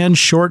 They're 10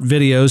 short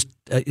videos,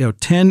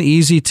 10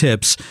 easy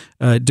tips.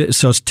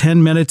 So it's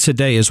 10 minutes a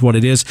day is what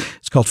it is.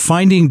 It's called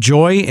Finding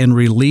Joy and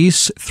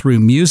Release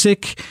Through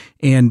Music.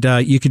 And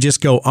you could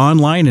just go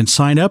online and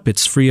sign up.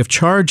 It's free of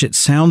charge at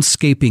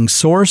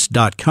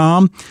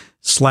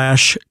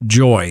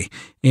soundscapingsource.com/joy.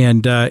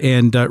 And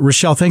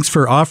Rochelle, thanks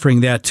for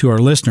offering that to our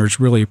listeners.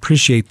 Really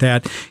appreciate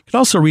that. You can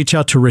also reach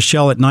out to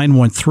Rochelle at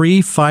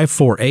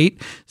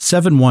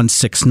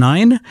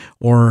 913-548-7169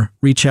 or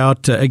reach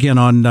out again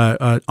on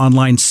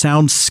online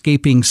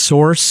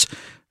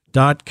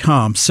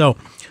soundscapingsource.com. So,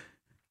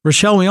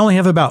 Rochelle, we only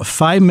have about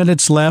 5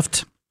 minutes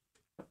left.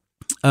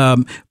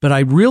 But I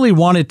really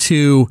wanted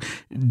to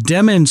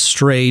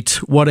demonstrate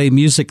what a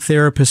music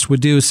therapist would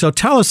do. So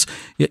tell us,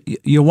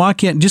 you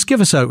walk in, just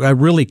give us a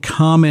really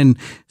common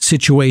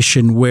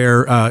situation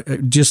where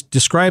just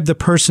describe the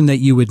person that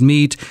you would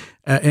meet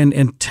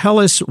and tell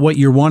us what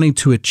you're wanting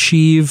to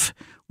achieve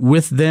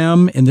with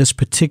them in this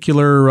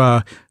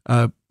particular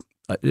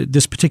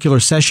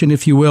session,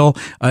 if you will,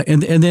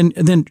 and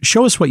then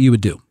show us what you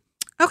would do.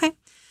 Okay.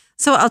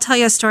 So I'll tell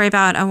you a story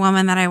about a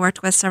woman that I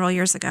worked with several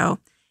years ago.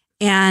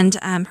 And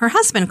her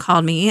husband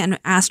called me and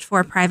asked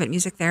for private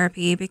music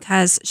therapy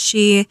because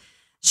she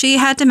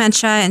had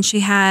dementia and she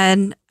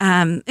had,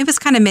 it was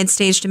kind of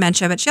mid-stage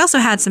dementia, but she also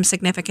had some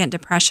significant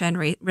depression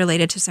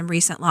related to some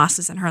recent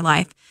losses in her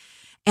life.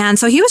 And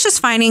so he was just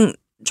trying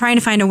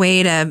to find a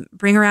way to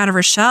bring her out of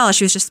her shell.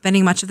 She was just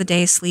spending much of the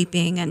day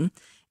sleeping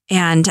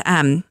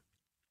and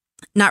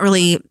not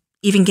really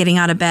even getting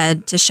out of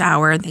bed to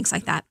shower and things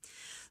like that.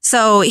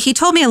 So he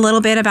told me a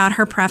little bit about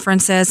her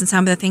preferences and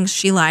some of the things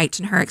she liked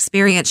and her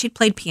experience. She'd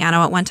played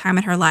piano at one time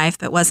in her life,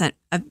 but wasn't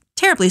a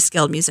terribly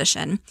skilled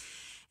musician.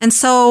 And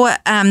so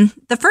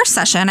the first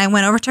session, I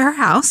went over to her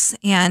house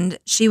and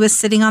she was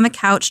sitting on the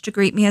couch to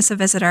greet me as a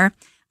visitor.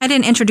 I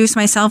didn't introduce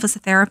myself as a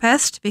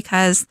therapist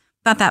because I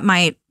thought that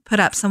might put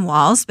up some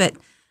walls, but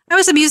I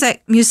was a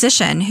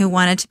musician who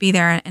wanted to be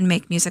there and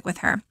make music with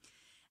her.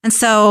 And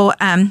so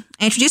I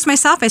introduced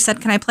myself. I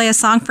said, "Can I play a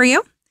song for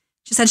you?"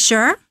 She said,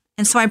 "Sure."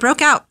 And so I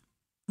broke out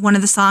one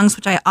of the songs,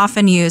 which I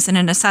often use in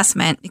an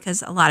assessment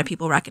because a lot of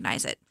people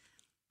recognize it.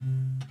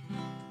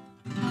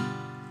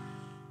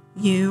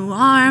 You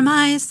are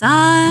my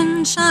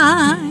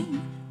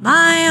sunshine,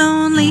 my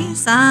only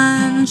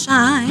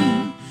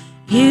sunshine.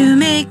 You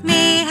make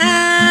me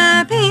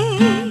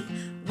happy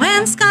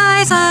when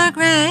skies are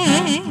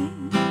gray.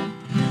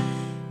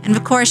 And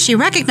of course, she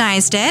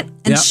recognized it,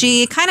 and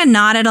she kind of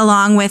nodded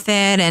along with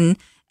it, and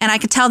I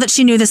could tell that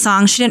she knew the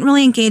song. She didn't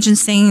really engage in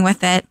singing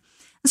with it.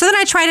 And so then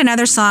I tried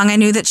another song. I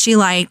knew that she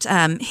liked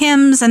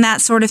hymns and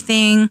that sort of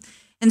thing.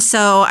 And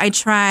so I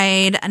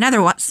tried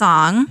another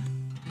song.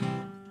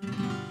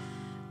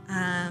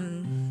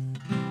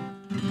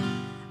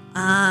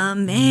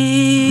 Amazing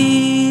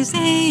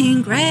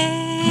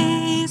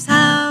grace,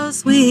 how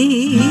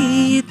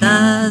sweet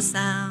the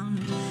sound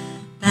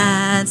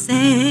that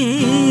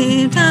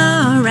saved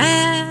a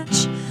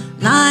wretch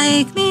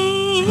like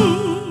me.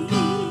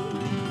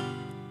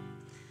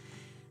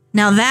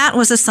 Now that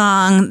was a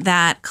song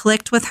that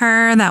clicked with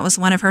her. That was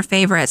one of her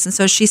favorites. And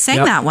so she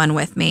sang that one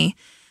with me.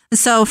 And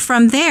so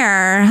from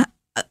there,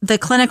 the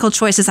clinical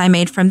choices I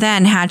made from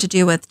then had to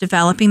do with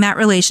developing that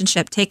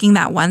relationship, taking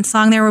that one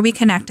song there where we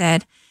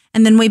connected.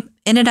 And then we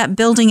ended up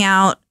building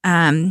out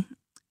a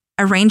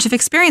range of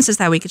experiences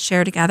that we could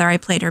share together. I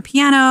played her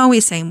piano, we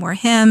sang more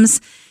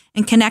hymns,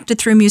 and connected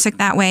through music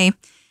that way.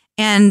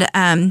 And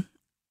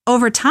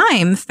over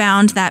time,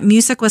 found that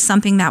music was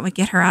something that would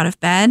get her out of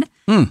bed,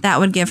 that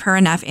would give her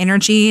enough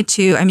energy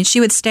to,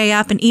 she would stay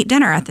up and eat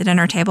dinner at the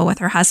dinner table with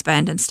her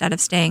husband instead of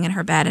staying in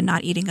her bed and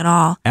not eating at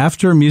all.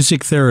 After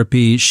music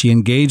therapy, she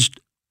engaged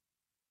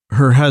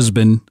her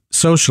husband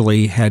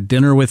socially, had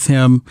dinner with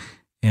him,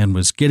 and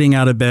was getting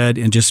out of bed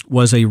and just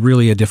was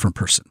really a different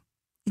person.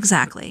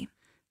 Exactly.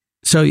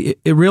 So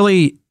it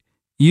really,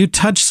 you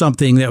touched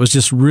something that was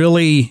just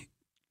really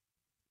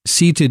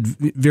seated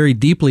very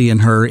deeply in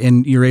her,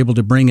 and you're able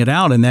to bring it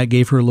out, and that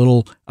gave her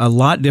a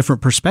lot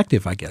different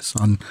perspective, I guess,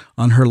 on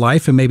her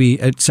life, and maybe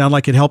it sounded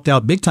like it helped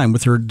out big time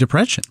with her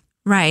depression.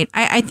 Right.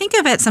 I think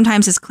of it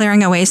sometimes as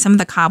clearing away some of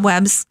the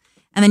cobwebs,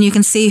 and then you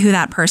can see who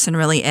that person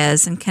really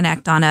is and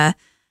connect on a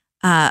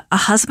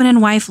husband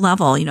and wife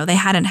level. They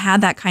hadn't had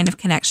that kind of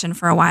connection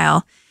for a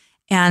while.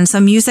 And so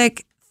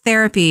music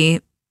therapy,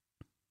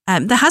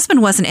 the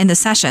husband wasn't in the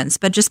sessions,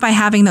 but just by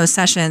having those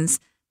sessions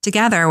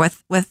together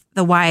with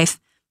the wife,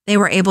 they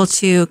were able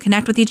to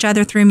connect with each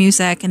other through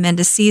music and then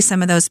to see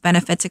some of those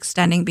benefits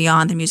extending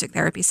beyond the music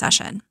therapy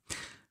session.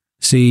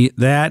 See,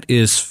 that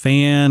is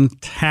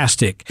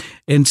fantastic.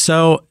 And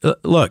so,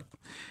 look,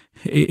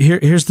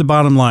 here's the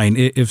bottom line.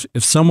 If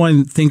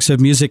someone thinks of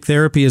music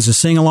therapy as a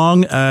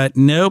sing-along,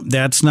 nope,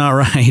 that's not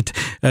right.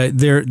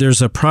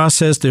 There's a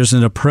process, there's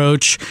an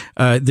approach,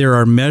 there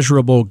are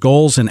measurable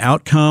goals and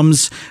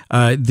outcomes.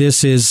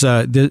 This is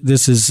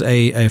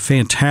a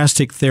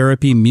fantastic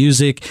therapy.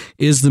 Music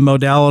is the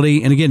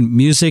modality. And again,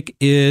 music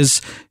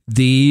is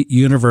the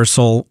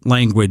universal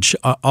language.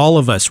 All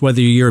of us,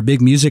 whether you're a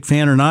big music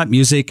fan or not,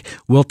 music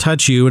will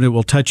touch you, and it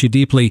will touch you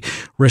deeply.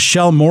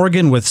 Rochelle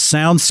Morgan with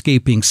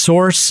Soundscaping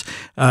Source,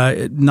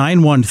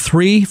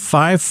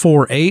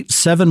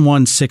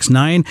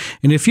 913-548-7169.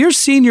 And if your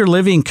senior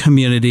living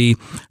community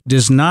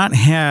does not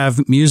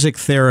have music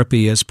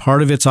therapy as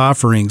part of its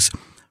offerings,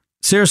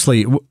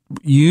 seriously,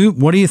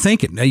 what are you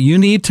thinking? You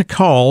need to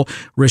call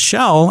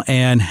Rochelle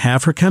and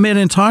have her come in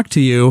and talk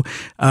to you,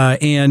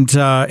 and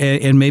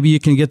maybe you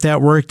can get that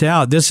worked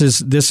out. This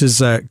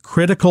is a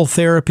critical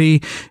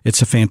therapy.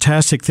 It's a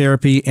fantastic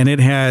therapy, and it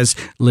has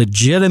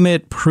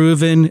legitimate,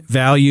 proven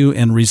value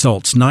and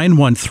results.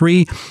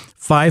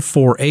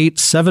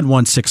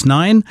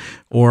 913-548-7169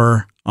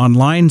 or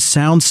online,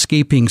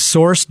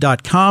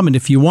 soundscapingsource.com. And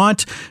if you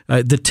want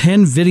the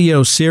 10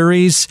 video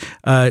series,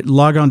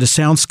 log on to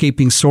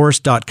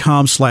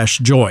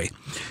soundscapingsource.com/joy.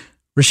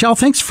 Rochelle,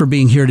 thanks for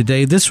being here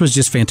today. This was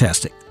just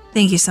fantastic.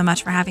 Thank you so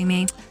much for having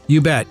me.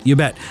 You bet. You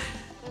bet.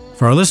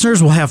 For our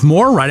listeners, we'll have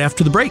more right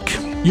after the break.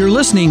 You're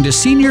listening to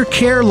Senior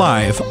Care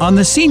Live on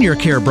the Senior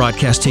Care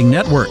Broadcasting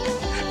Network.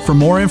 For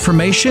more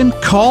information,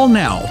 call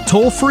now,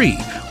 toll free,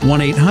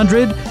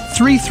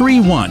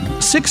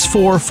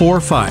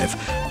 1-800-331-6445.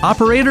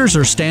 Operators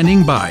are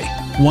standing by.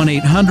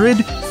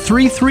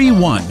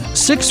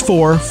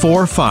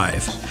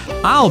 1-800-331-6445.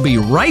 I'll be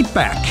right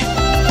back.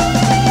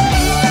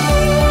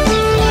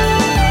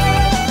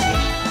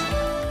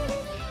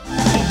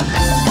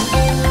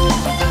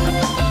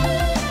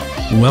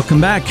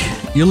 Welcome back.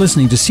 You're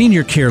listening to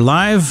Senior Care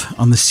Live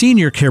on the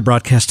Senior Care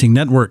Broadcasting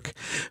Network.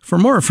 For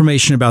more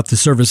information about the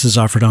services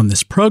offered on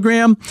this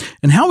program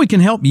and how we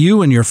can help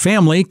you and your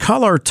family,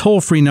 call our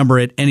toll-free number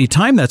at any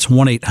time. That's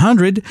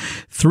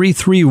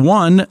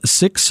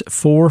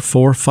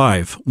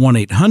 1-800-331-6445.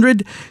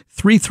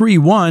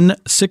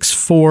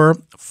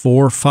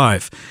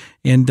 1-800-331-6445.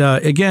 And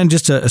again,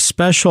 just a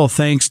special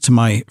thanks to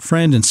my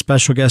friend and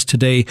special guest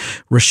today,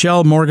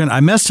 Rochelle Morgan.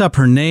 I messed up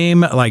her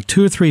name like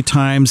 2 or 3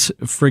 times.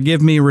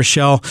 Forgive me,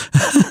 Rochelle.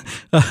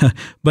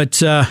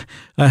 But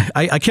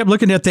I kept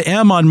looking at the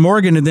M on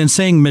Morgan and then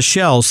saying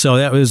Michelle, so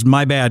that was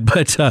my bad.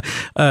 But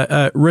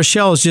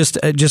Rochelle is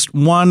just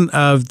one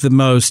of the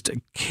most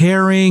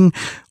caring,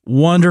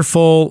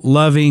 wonderful,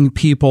 loving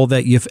people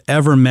that you've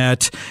ever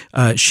met.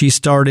 She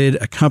started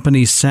a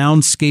company,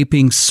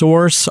 Soundscaping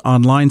Source,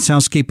 online,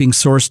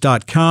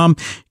 soundscapingsource.com.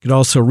 You could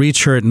also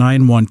reach her at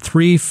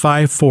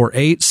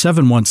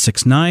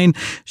 913-548-7169.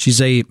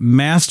 She's a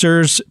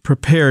master's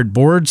prepared,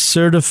 board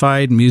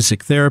certified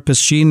music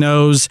therapist. She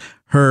knows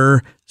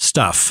her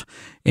stuff.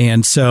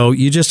 And so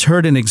you just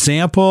heard an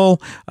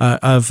example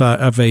of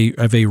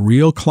a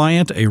real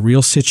client, a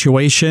real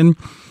situation.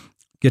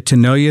 Get to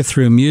know you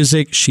through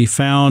music. She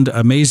found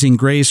Amazing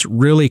Grace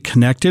really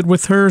connected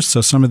with her.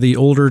 So some of the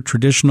older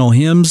traditional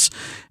hymns,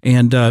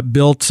 and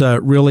built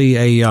really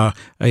a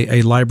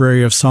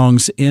library of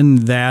songs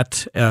in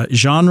that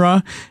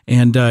genre.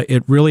 And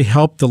it really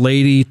helped the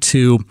lady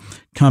to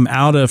come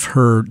out of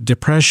her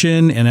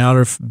depression and out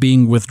of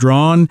being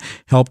withdrawn,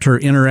 helped her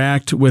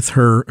interact with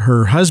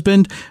her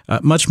husband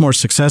much more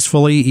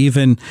successfully,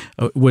 even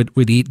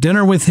would eat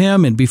dinner with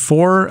him. And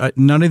before,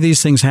 none of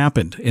these things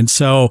happened. And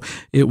so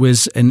it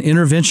was an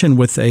intervention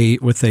with a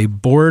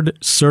board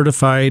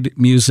certified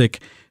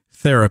music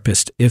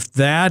therapist. If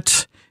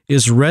that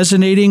is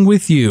resonating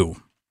with you,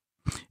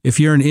 if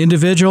you're an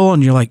individual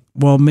and you're like,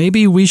 well,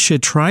 maybe we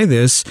should try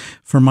this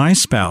for my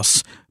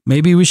spouse.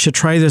 Maybe we should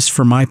try this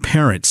for my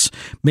parents.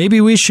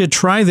 Maybe we should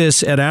try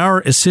this at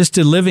our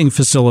assisted living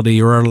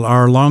facility or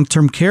our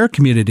long-term care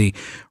community.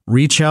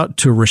 Reach out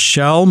to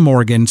Rochelle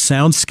Morgan,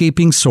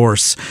 Soundscaping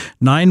Source,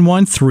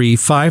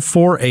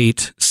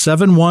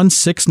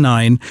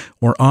 913-548-7169,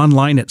 or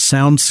online at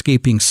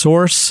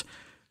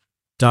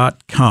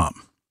soundscapingsource.com.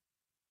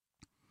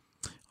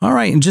 All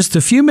right, in just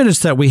a few minutes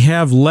that we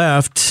have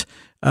left,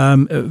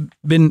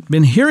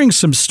 been hearing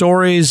some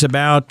stories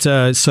about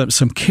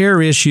some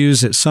care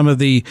issues at some of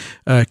the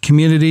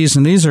communities,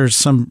 and these are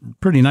some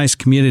pretty nice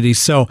communities.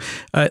 So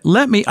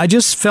I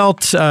just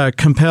felt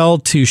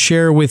compelled to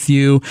share with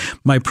you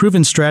my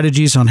proven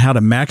strategies on how to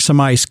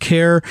maximize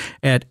care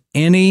at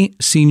any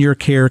senior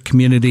care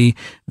community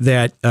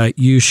that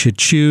you should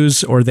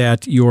choose or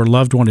that your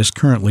loved one is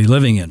currently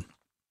living in.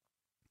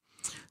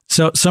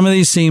 So some of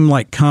these seem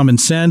like common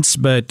sense,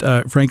 but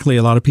frankly,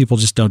 a lot of people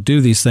just don't do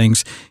these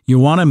things. You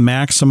want to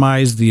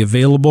maximize the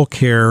available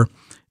care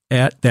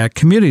at that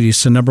community.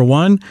 So number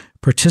one,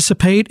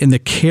 participate in the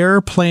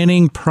care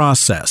planning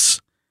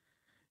process.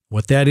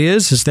 What that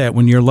is that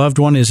when your loved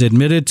one is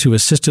admitted to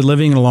assisted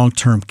living and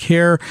long-term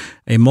care,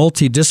 a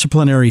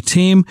multidisciplinary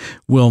team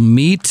will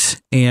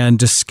meet and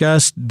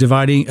discuss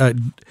developing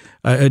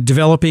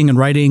and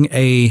writing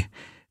a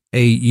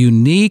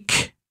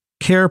unique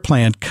care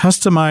plan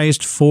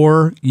customized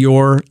for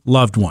your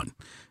loved one.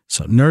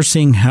 So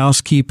nursing,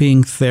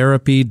 housekeeping,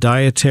 therapy,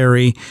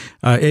 dietary,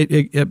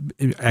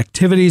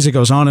 activities, it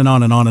goes on and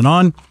on and on and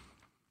on.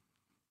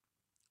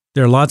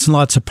 There are lots and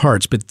lots of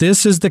parts, but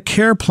this is the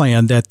care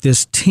plan that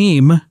this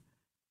team,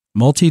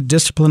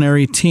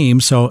 multidisciplinary team,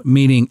 so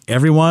meaning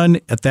everyone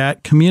at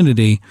that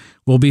community,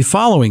 will be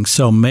following.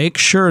 So make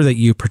sure that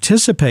you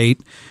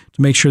participate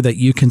to make sure that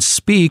you can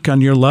speak on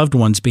your loved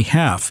one's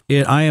behalf.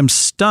 I am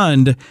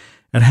stunned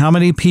at how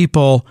many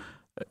people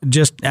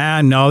just,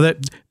 no,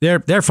 that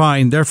they're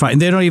fine.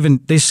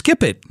 They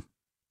skip it.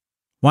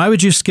 Why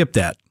would you skip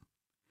that?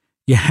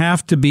 You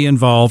have to be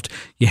involved.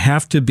 You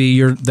have to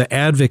be the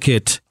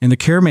advocate and the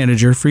care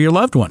manager for your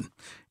loved one.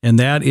 And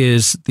that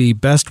is the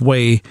best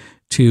way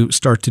to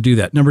start to do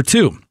that. Number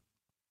two,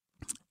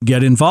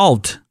 get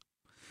involved.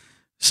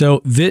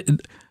 So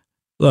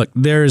look,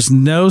 there's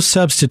no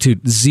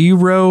substitute,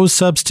 zero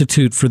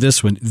substitute for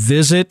this one.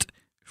 Visit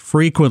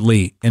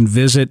frequently and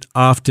visit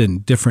often,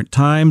 different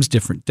times,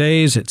 different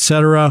days,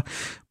 etc.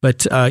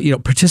 But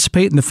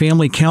participate in the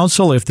family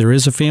council if there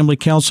is a family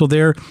council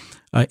there.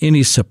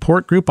 Any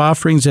support group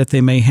offerings that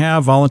they may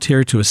have,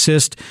 volunteer to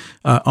assist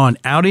on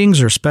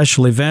outings or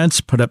special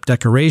events, put up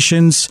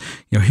decorations.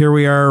 Here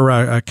we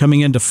are coming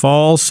into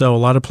fall, so a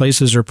lot of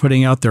places are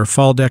putting out their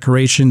fall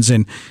decorations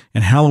and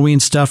Halloween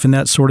stuff and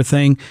that sort of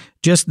thing.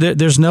 Just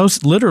there's no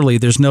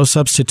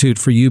substitute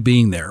for you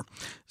being there.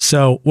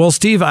 So, well,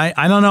 Steve, I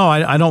don't know.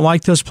 I don't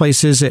like those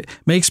places. It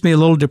makes me a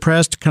little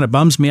depressed, kind of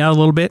bums me out a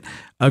little bit.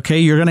 Okay,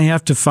 you're going to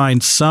have to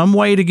find some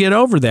way to get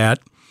over that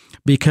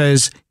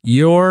because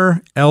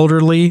your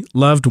elderly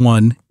loved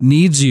one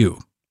needs you.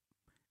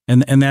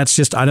 And that's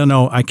just, I don't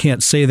know, I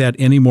can't say that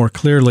any more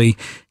clearly.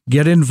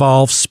 Get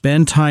involved,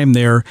 spend time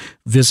there,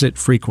 visit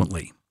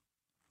frequently.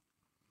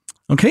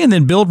 Okay, and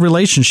then build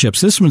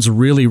relationships. This one's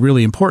really,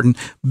 really important.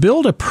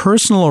 Build a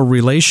personal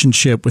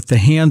relationship with the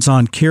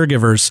hands-on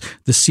caregivers,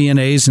 the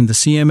CNAs and the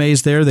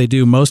CMAs there. They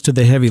do most of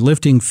the heavy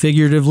lifting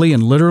figuratively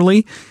and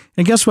literally.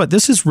 And guess what?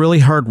 This is really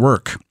hard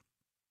work.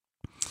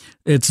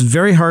 It's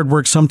very hard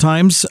work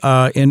sometimes,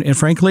 and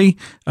frankly,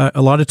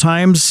 a lot of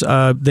times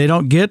they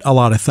don't get a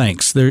lot of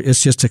thanks.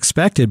 It's just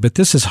expected, but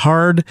this is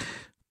hard,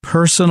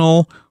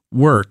 personal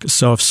work.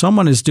 So if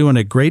someone is doing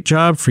a great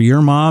job for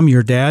your mom,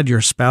 your dad,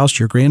 your spouse,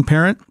 your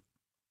grandparent,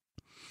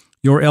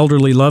 your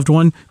elderly loved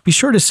one, be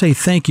sure to say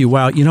thank you.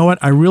 Wow, you know what?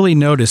 I really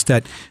noticed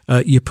that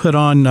you put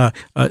on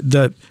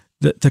the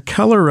the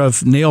color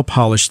of nail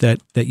polish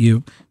that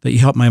you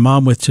helped my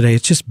mom with today,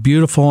 it's just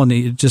beautiful. And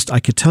I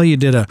could tell you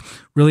did a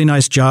really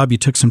nice job. You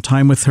took some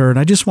time with her. And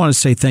I just want to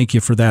say thank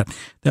you for that.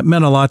 That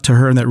meant a lot to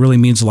her, and that really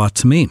means a lot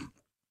to me.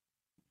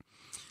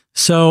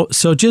 So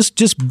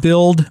just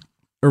build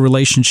a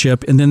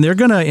relationship, and then they're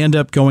going to end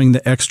up going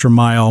the extra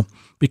mile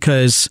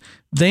because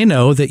they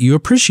know that you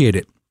appreciate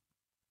it.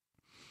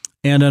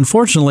 And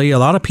unfortunately, a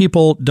lot of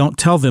people don't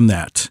tell them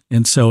that.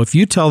 And so if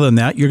you tell them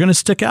that, you're going to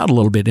stick out a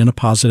little bit in a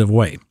positive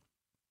way.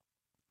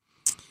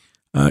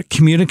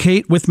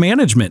 Communicate with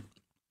management.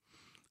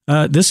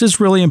 This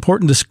is really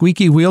important. The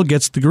squeaky wheel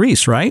gets the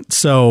grease, right?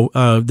 So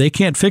they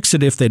can't fix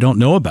it if they don't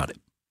know about it.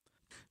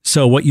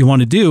 So what you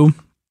want to do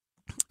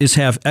is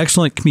have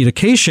excellent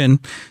communication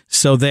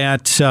so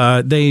that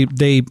they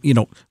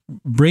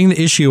bring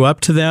the issue up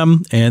to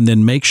them, and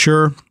then make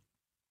sure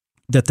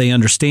that they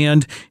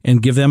understand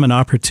and give them an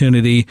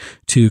opportunity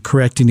to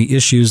correct any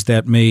issues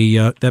that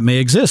may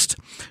exist.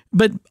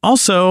 But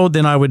also,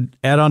 then I would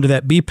add on to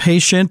that, be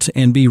patient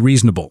and be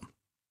reasonable.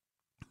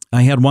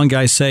 I had one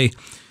guy say,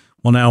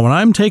 well, now when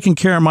I'm taking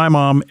care of my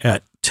mom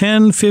at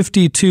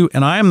 10:52,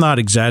 and I am not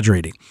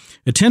exaggerating,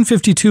 at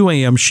 10:52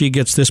 a.m., she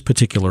gets this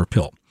particular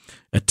pill.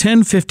 At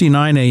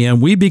 10:59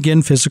 a.m., we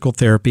begin physical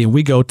therapy, and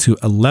we go to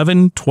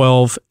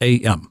 11:12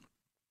 a.m.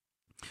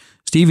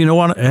 Steve, you know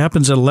what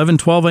happens at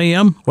 11:12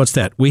 a.m.? What's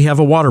that? We have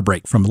a water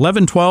break. From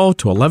 11:12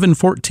 to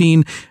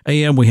 11:14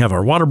 a.m., we have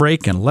our water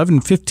break, and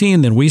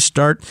 11:15, then we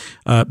start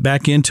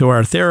back into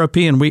our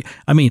therapy. And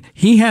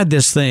he had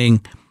this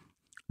thing.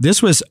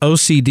 This was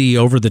OCD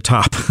over the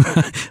top.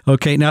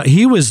 Okay, now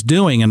he was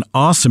doing an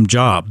awesome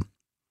job,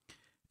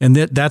 and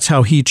that's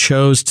how he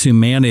chose to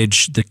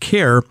manage the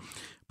care.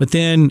 But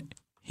then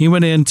he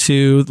went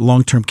into the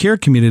long-term care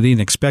community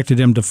and expected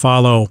them to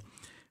follow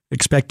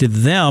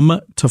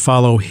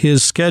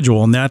his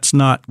schedule, and that's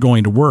not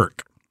going to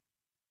work.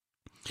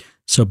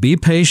 So be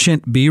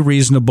patient, be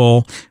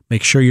reasonable,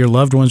 make sure your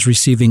loved one's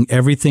receiving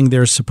everything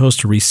they're supposed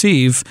to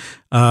receive,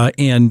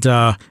 and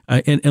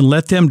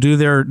let them do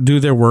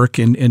their work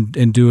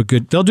and do a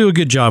good. They'll do a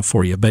good job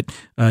for you, but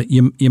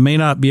you may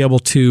not be able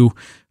to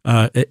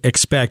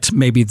expect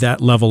maybe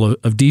that level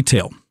of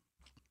detail.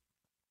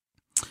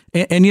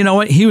 And you know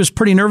what? He was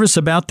pretty nervous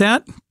about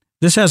that.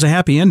 This has a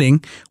happy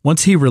ending.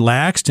 Once he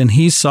relaxed and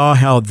he saw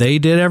how they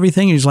did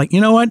everything, he's like, you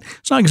know what?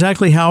 It's not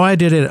exactly how I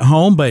did it at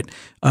home, but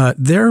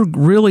they're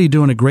really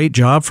doing a great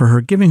job for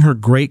her, giving her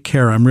great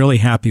care. I'm really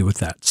happy with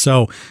that.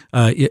 So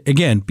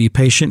again, be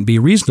patient, be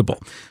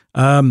reasonable.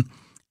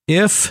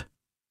 If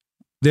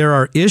there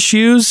are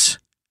issues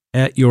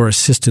at your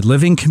assisted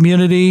living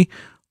community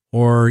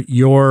or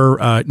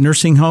your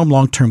nursing home,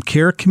 long-term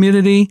care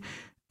community,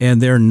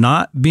 and they're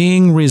not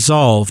being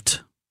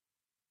resolved,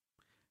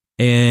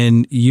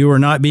 and you are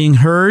not being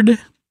heard,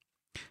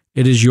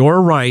 it is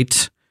your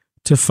right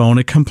to phone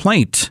a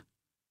complaint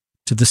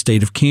to the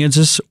state of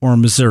Kansas or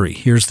Missouri.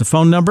 Here's the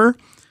phone number.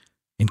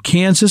 In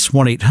Kansas,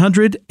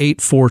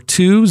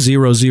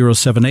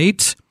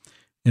 1-800-842-0078.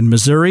 In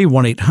Missouri,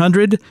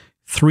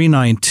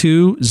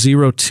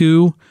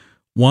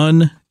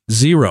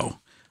 1-800-392-0210.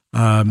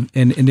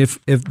 And if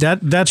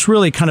that's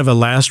really kind of a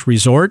last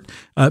resort,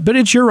 but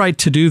it's your right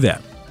to do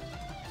that.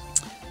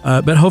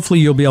 But hopefully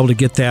you'll be able to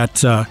get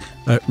that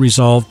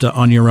resolved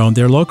on your own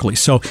there locally.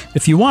 So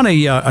if you want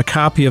a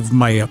copy of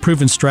my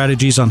proven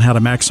strategies on how to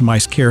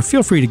maximize care,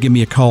 feel free to give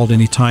me a call at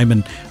any time,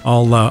 and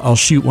I'll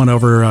shoot one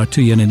over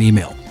to you in an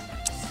email.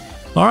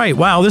 All right.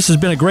 Wow, this has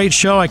been a great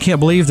show. I can't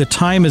believe the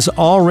time is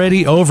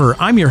already over.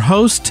 I'm your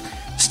host,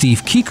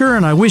 Steve Keeker,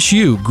 and I wish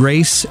you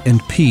grace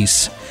and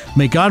peace.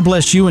 May God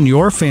bless you and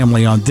your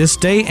family on this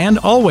day and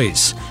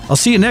always. I'll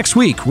see you next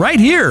week right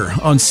here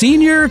on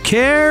Senior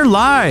Care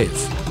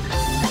Live.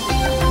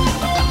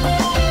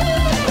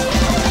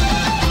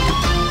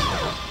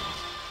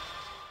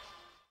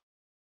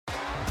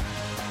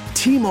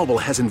 T-Mobile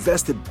has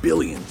invested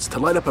billions to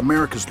light up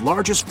America's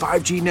largest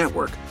 5G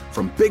network,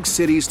 from big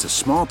cities to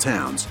small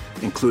towns,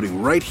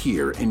 including right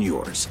here in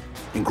yours.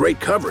 And great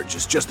coverage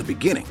is just the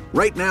beginning.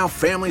 Right now,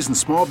 families and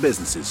small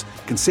businesses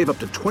can save up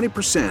to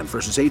 20%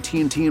 versus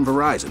AT&T and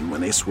Verizon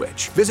when they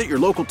switch. Visit your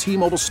local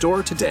T-Mobile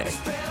store today.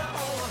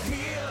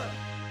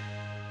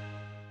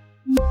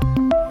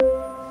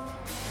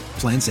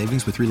 Plan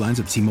savings with 3 lines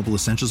of T-Mobile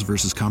Essentials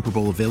versus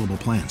comparable available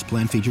plans.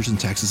 Plan features and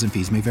taxes and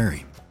fees may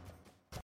vary.